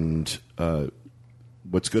 And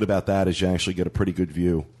what's good about that is you actually get a pretty good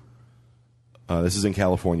view. This is in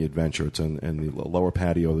California Adventure. It's in the lower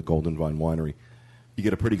patio of the Golden Vine Winery. You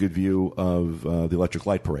get a pretty good view of the Electric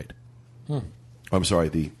Light Parade. I'm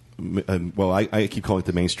sorry, I keep calling it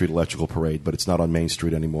the Main Street Electrical Parade, but it's not on Main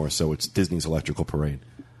Street anymore, so it's Disney's Electrical Parade,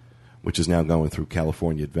 which is now going through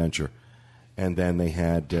California Adventure. And then they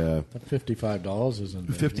had... That $55 isn't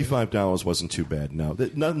bad. $55 wasn't too bad, no.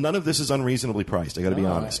 None of this is unreasonably priced, I got to be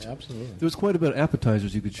honest. Absolutely. There was quite a bit of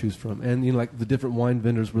appetizers you could choose from, and like the different wine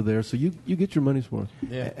vendors were there, so you get your money's worth.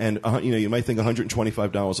 Yeah. And you might think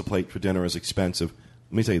 $125 a plate for dinner is expensive.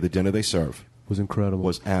 Let me tell you, the dinner they serve Was incredible.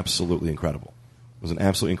 was absolutely incredible. It was an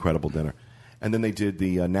absolutely incredible dinner. And then they did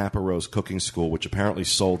the Napa Rose Cooking School, which apparently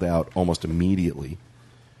sold out almost immediately,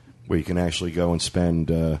 where you can actually go and spend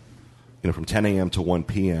from 10 a.m. to 1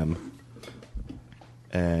 p.m.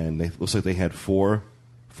 And it looks like they had four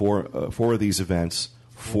of these events,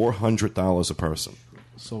 $400 a person,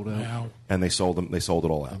 Sold out. Wow. and they sold it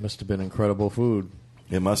all out. That must have been incredible food.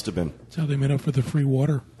 It must have been. That's how they made up for the free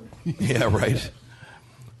water. Yeah, right.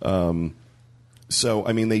 So,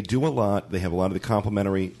 I mean, they do a lot. They have a lot of the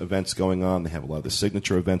complimentary events going on. They have a lot of the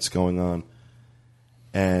signature events going on.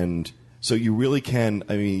 And so you really can,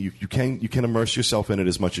 I mean, you can immerse yourself in it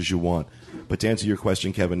as much as you want. But to answer your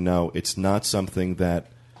question, Kevin, no, it's not something that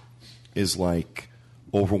is like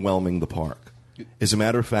overwhelming the park. As a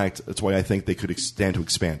matter of fact, that's why I think they could stand to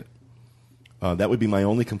expand it. That would be my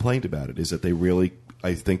only complaint about it, is that they really,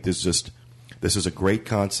 I think this is a great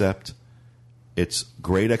concept. It's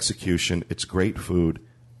great execution. It's great food.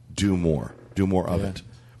 Do more of it.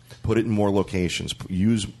 Put it in more locations.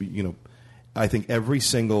 Use, I think every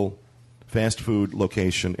single fast food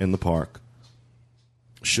location in the park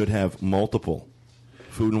should have multiple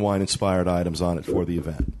food and wine inspired items on it for the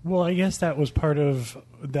event. Well, I guess that was part of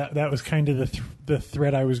that. That was kind of the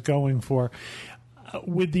thread I was going for.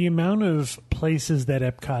 With the amount of places that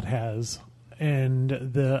Epcot has, and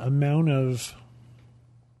the amount of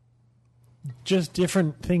just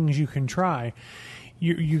different things you can try.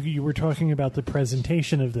 You were talking about the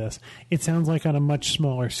presentation of this. It sounds like on a much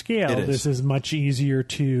smaller scale, this is much easier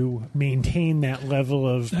to maintain that level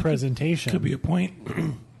of presentation. Could be a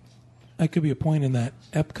point. That could be a point in that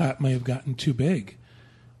Epcot may have gotten too big,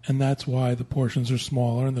 and that's why the portions are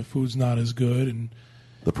smaller and the food's not as good, and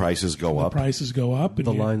the prices go up. And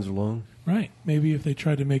the lines are long. Right. Maybe if they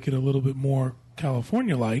tried to make it a little bit more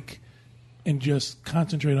California-like and just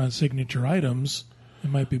concentrate on signature items, it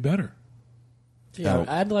might be better. Yeah,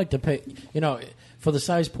 I'd like to pay. For the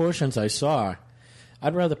size portions I saw,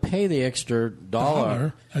 I'd rather pay the extra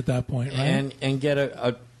dollar at that point, right? And get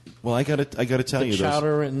a well, I gotta tell you,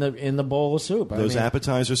 chowder in the bowl of soup. Those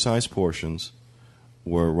appetizer size portions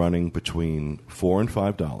were running between $4 and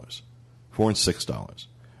 $5, $4 and $6,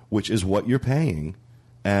 which is what you're paying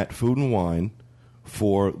at Food and Wine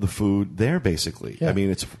for the food there. Basically, yeah. I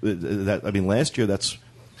mean, last year that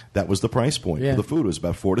was the price point for the food. It was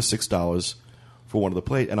about $4 to $6 for one of the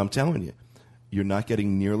plate, and I'm telling you, you're not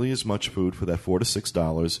getting nearly as much food for that $4 to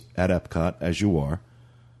 $6 at Epcot as you are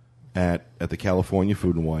at the California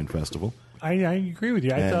Food and Wine Festival. I agree with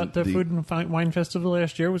you. I thought the Food and Wine Festival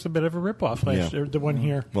last year was a bit of a ripoff last year, the one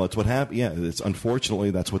here. Well, it's what happened. Yeah, it's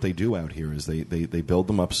unfortunately that's what they do out here. Is they build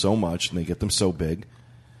them up so much and they get them so big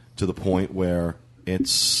to the point where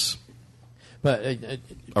it's a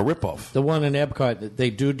ripoff. The one in Epcot, they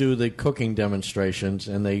do the cooking demonstrations,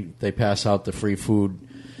 and they pass out the free food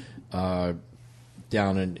down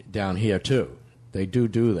here too. They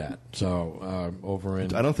do that. So over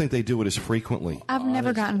in, I don't think they do it as frequently. I've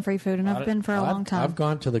never gotten free food, and I've been for a long time. I've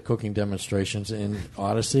gone to the cooking demonstrations in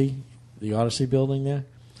Odyssey, the Odyssey building there,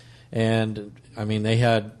 and I mean they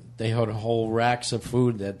had whole racks of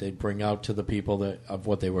food that they'd bring out to the people of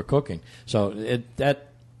what they were cooking. So that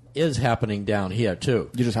is happening down here too.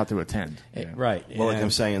 You just have to attend, right? Well, like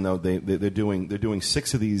I'm saying though, they're doing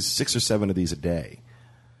 6 or 7 of these a day,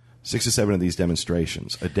 6 or 7 of these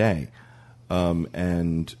demonstrations a day,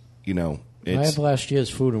 and I have last year's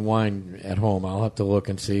Food and Wine at home. I'll have to look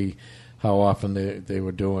and see how often they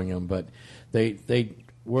were doing them, but they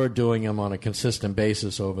were doing them on a consistent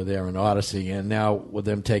basis over there in Odyssey, and now with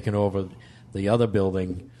them taking over the other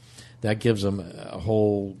building, that gives them a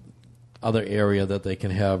whole other area that they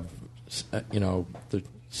can have, the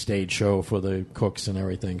stage show for the cooks and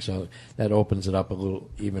everything. So that opens it up a little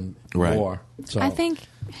even more. So I think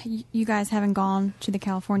you guys haven't gone to the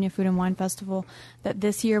California Food and Wine Festival, that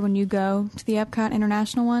this year when you go to the Epcot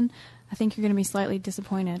International one, I think you're going to be slightly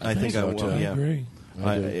disappointed. I think I will. I agree.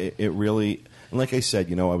 It really, and like I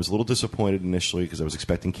said, I was a little disappointed initially because I was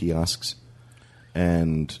expecting kiosks,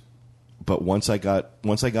 but once I got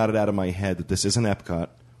it out of my head that this isn't Epcot.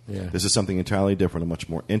 Yeah. This is something entirely different, much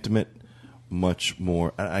more intimate, much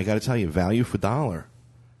more. I got to tell you, value for dollar.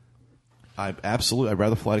 I'd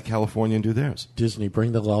rather fly to California and do theirs. Disney,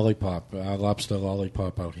 bring the lollipop, lobster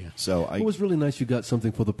lollipop out here. So it was really nice you got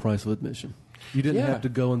something for the price of admission. You didn't have to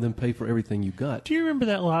go and then pay for everything you got. Do you remember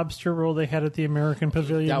that lobster roll they had at the American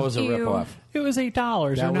Pavilion? That was a ripoff. It was $8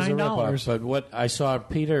 or $9. But what I saw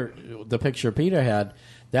the picture Peter had,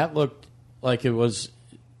 that looked like it was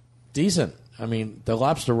decent. I mean, the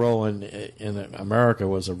lobster roll in America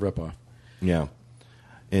was a ripoff. Yeah,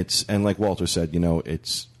 and like Walter said,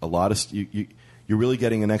 it's a lot of you're really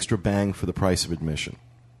getting an extra bang for the price of admission.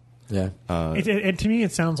 Yeah, and to me,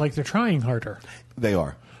 it sounds like they're trying harder. They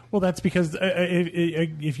are. Well, that's because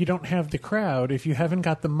if you don't have the crowd, if you haven't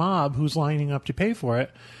got the mob who's lining up to pay for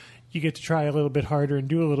it, you get to try a little bit harder and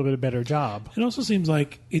do a little bit better job. It also seems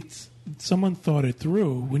like someone thought it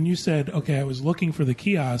through. When you said, okay, I was looking for the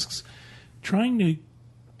kiosks, trying to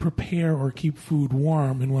prepare or keep food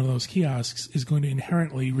warm in one of those kiosks is going to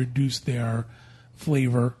inherently reduce their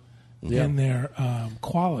flavor and their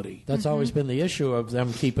quality. That's always been the issue of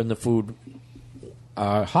them keeping the food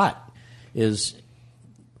hot, is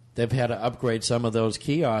they've had to upgrade some of those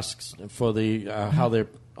kiosks for the how they're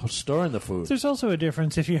storing the food. There's also a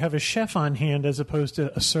difference if you have a chef on hand as opposed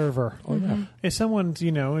to a server. Oh, yeah. If someone's,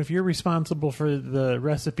 if you're responsible for the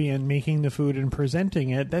recipe and making the food and presenting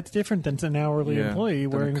it, that's different than an hourly employee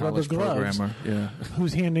than a wearing rubber college gloves programmer.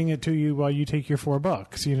 who's handing it to you while you take your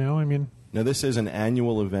 $4. Now, this is an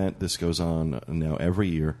annual event. This goes on now every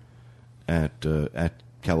year at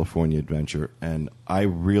California Adventure, and I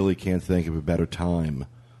really can't think of a better time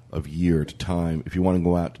of year to time if you want to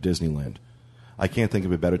go out to Disneyland. I can't think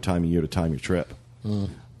of a better time of year to time your trip.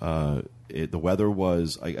 The weather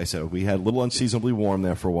was, I said, we had a little unseasonably warm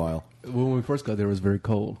there for a while. When we first got there, it was very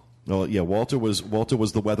cold. Well, yeah, Walter was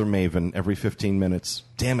the weather maven every 15 minutes.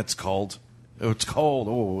 Damn, it's cold. Oh, it's cold.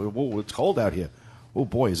 Oh, it's cold out here. Oh,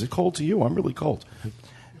 boy, is it cold to you? I'm really cold.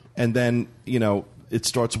 And then, it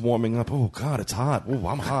starts warming up. Oh, God, it's hot. Oh,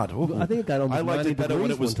 I'm hot. Oh, I think it got almost 90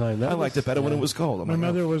 degrees one time. I liked it better when it was cold. My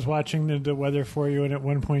mother was watching the weather for you, and at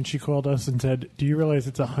one point she called us and said, "Do you realize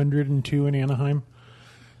it's 102 in Anaheim?"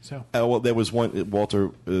 So, well, there was one,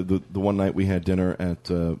 Walter, the one night we had dinner at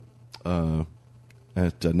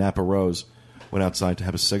Napa Rose, went outside to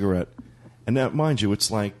have a cigarette. And now, mind you, it's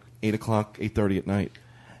like 8 o'clock, 8:30 at night.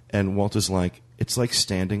 And Walter's like, it's like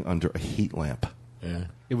standing under a heat lamp. Yeah.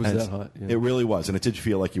 It was that hot. Yeah. It really was, and it did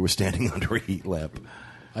feel like you were standing under a heat lamp.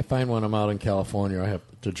 I find when I'm out in California, I have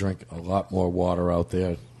to drink a lot more water out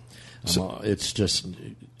there. It's just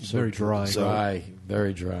very dry.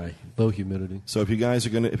 Very dry. Low humidity. So if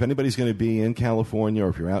anybody's going to be in California, or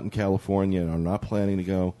if you're out in California and are not planning to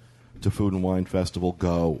go to Food and Wine Festival,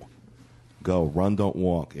 go. Run, don't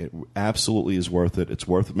walk. It absolutely is worth it. It's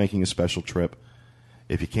worth making a special trip.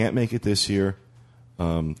 If you can't make it this year,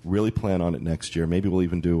 really plan on it next year. Maybe we'll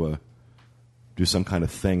even do some kind of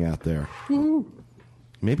thing out there. Woo-hoo.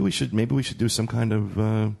 Maybe we should do some kind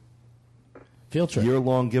of field trip,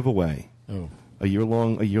 year-long giveaway. Oh, a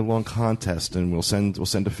year-long contest, and we'll send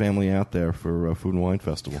a family out there for Food and Wine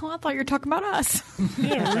Festival. Oh, I thought you were talking about us.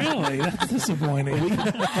 Yeah, really? That's disappointing.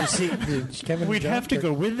 We'd have to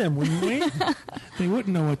go with them, wouldn't we? They wouldn't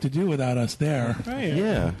know what to do without us there. Right.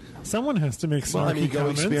 Yeah. Someone has to make snarky Well, I mean,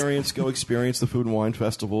 comments. go experience the Food and Wine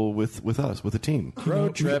Festival with us, with a team.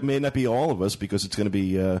 Road trip. It may not be all of us because it's going to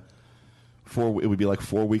be it would be like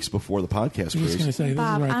 4 weeks before the podcast I was going to cruise. say, this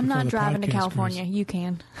Bob, is right I'm before not the driving to podcast California. cruise. You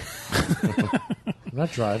can. I'm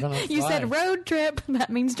not driving. You said road trip. That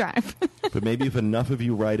means drive. But maybe if enough of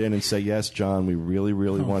you write in and say, yes, John, we really,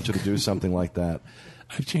 really want you to do something like that.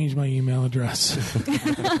 I've changed my email address.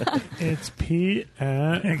 It's P.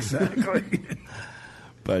 Exactly.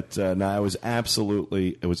 But no, it was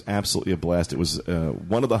absolutely a blast. It was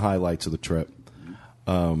one of the highlights of the trip,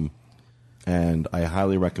 and I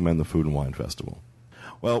highly recommend the Food and Wine Festival.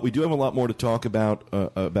 Well, we do have a lot more to talk about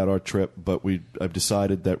our trip, but I've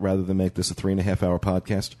decided that rather than make this a 3.5-hour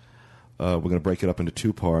podcast, we're going to break it up into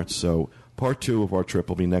 2 parts. So part 2 of our trip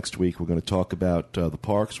will be next week. We're going to talk about the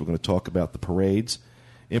parks. We're going to talk about the parades,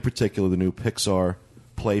 in particular the new Pixar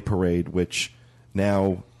Play Parade, which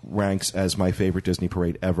now ranks as my favorite Disney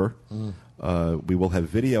parade ever. We will have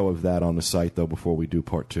video of that on the site, though, before we do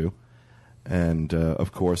part 2. And,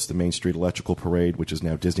 of course, the Main Street Electrical Parade, which is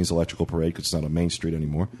now Disney's Electrical Parade because it's not on Main Street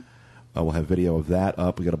anymore. We'll have video of that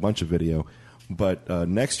up. We got a bunch of video. But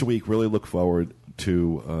next week, really look forward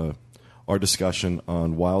to our discussion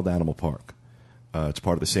on Wild Animal Park. It's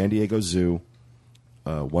part of the San Diego Zoo.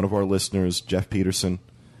 One of our listeners, Jeff Peterson,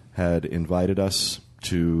 had invited us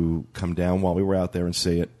to come down while we were out there and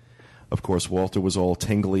see it. Of course, Walter was all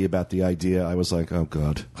tingly about the idea. I was like, oh,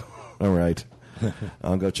 God. All right.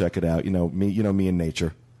 I'll go check it out. You know me and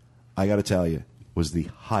nature. I got to tell you, was the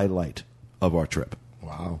highlight of our trip.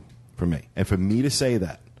 Wow. For me. And for me to say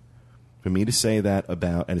that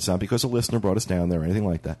about, and it's not because a listener brought us down there or anything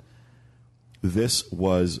like that, this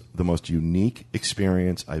was the most unique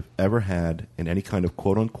experience I've ever had in any kind of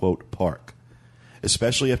quote-unquote park,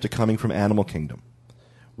 especially after coming from Animal Kingdom,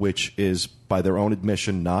 which is, by their own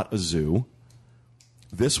admission, not a zoo.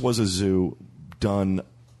 This was a zoo done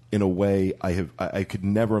in a way I could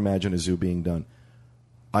never imagine a zoo being done.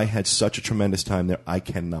 I had such a tremendous time there. I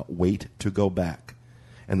cannot wait to go back.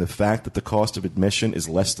 And the fact that the cost of admission is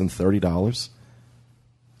less than $30,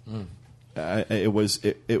 it was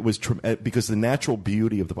because the natural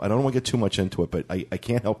beauty of I don't want to get too much into it, but I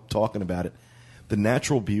can't help talking about it. The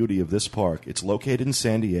natural beauty of this park. It's located in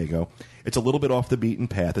San Diego. It's a little bit off the beaten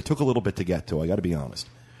path. It took a little bit to get to. I got to be honest,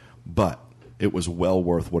 but it was well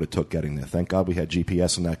worth what it took getting there. Thank God we had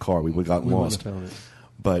GPS in that car. We would have gotten lost.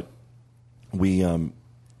 But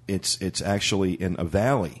it's actually in a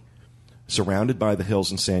valley surrounded by the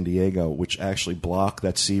hills in San Diego, which actually block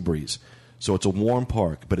that sea breeze. So it's a warm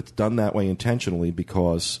park, but it's done that way intentionally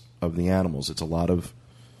because of the animals. It's a lot of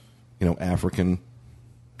African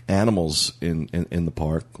animals in the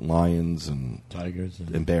park, lions and Tigers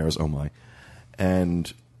and bears. Oh my!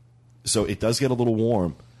 And so it does get a little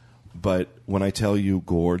warm, but when I tell you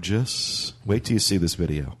gorgeous, wait till you see this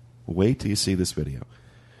video. Wait till you see this video.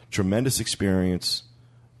 Tremendous experience.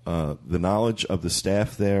 The knowledge of the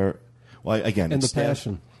staff there. Well, again, And it's the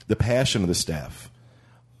passion. the passion of the staff.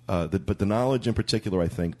 But the knowledge in particular, I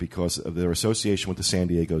think, because of their association with the San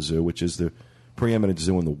Diego Zoo, which is the preeminent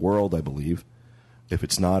zoo in the world, I believe. If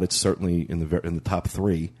it's not, it's certainly in the top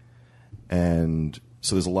 3. And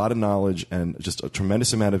so there's a lot of knowledge and just a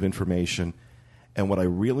tremendous amount of information. And what I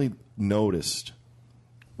really noticed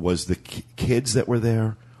was the kids that were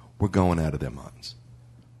there were going out of their minds.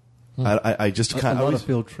 I just kind a lot of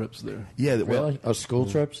field trips there. Yeah, well, Really? Oh, school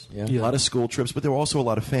trips? Yeah. a lot of school trips, but there were also a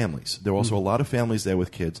lot of families. There were also a lot of families there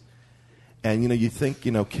with kids. And, you think,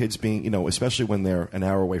 kids being, especially when they're an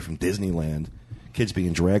hour away from Disneyland, kids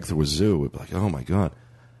being dragged through a zoo, it'd be like, oh, my God.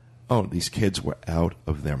 Oh, these kids were out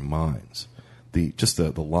of their minds. The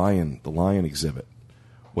lion exhibit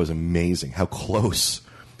was amazing. How close,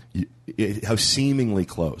 how seemingly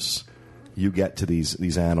close you get to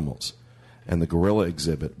these animals. And the gorilla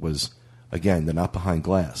exhibit was, again, they're not behind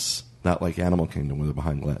glass. Not like Animal Kingdom where they're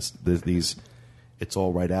behind glass. It's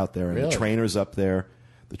all right out there. And Really? The trainer's up there.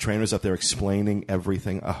 The trainer's up there explaining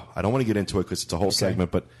everything. Oh, I don't want to get into it because it's a whole segment,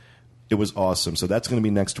 but it was awesome. So that's going to be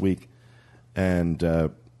next week. And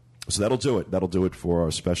so that'll do it. That'll do it for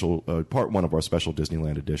our special, part 1 of our special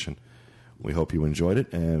Disneyland edition. We hope you enjoyed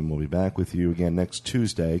it, and we'll be back with you again next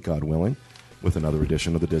Tuesday, God willing, with another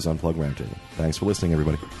edition of the Diz Unplugged Roundtable. Thanks for listening,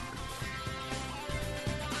 everybody.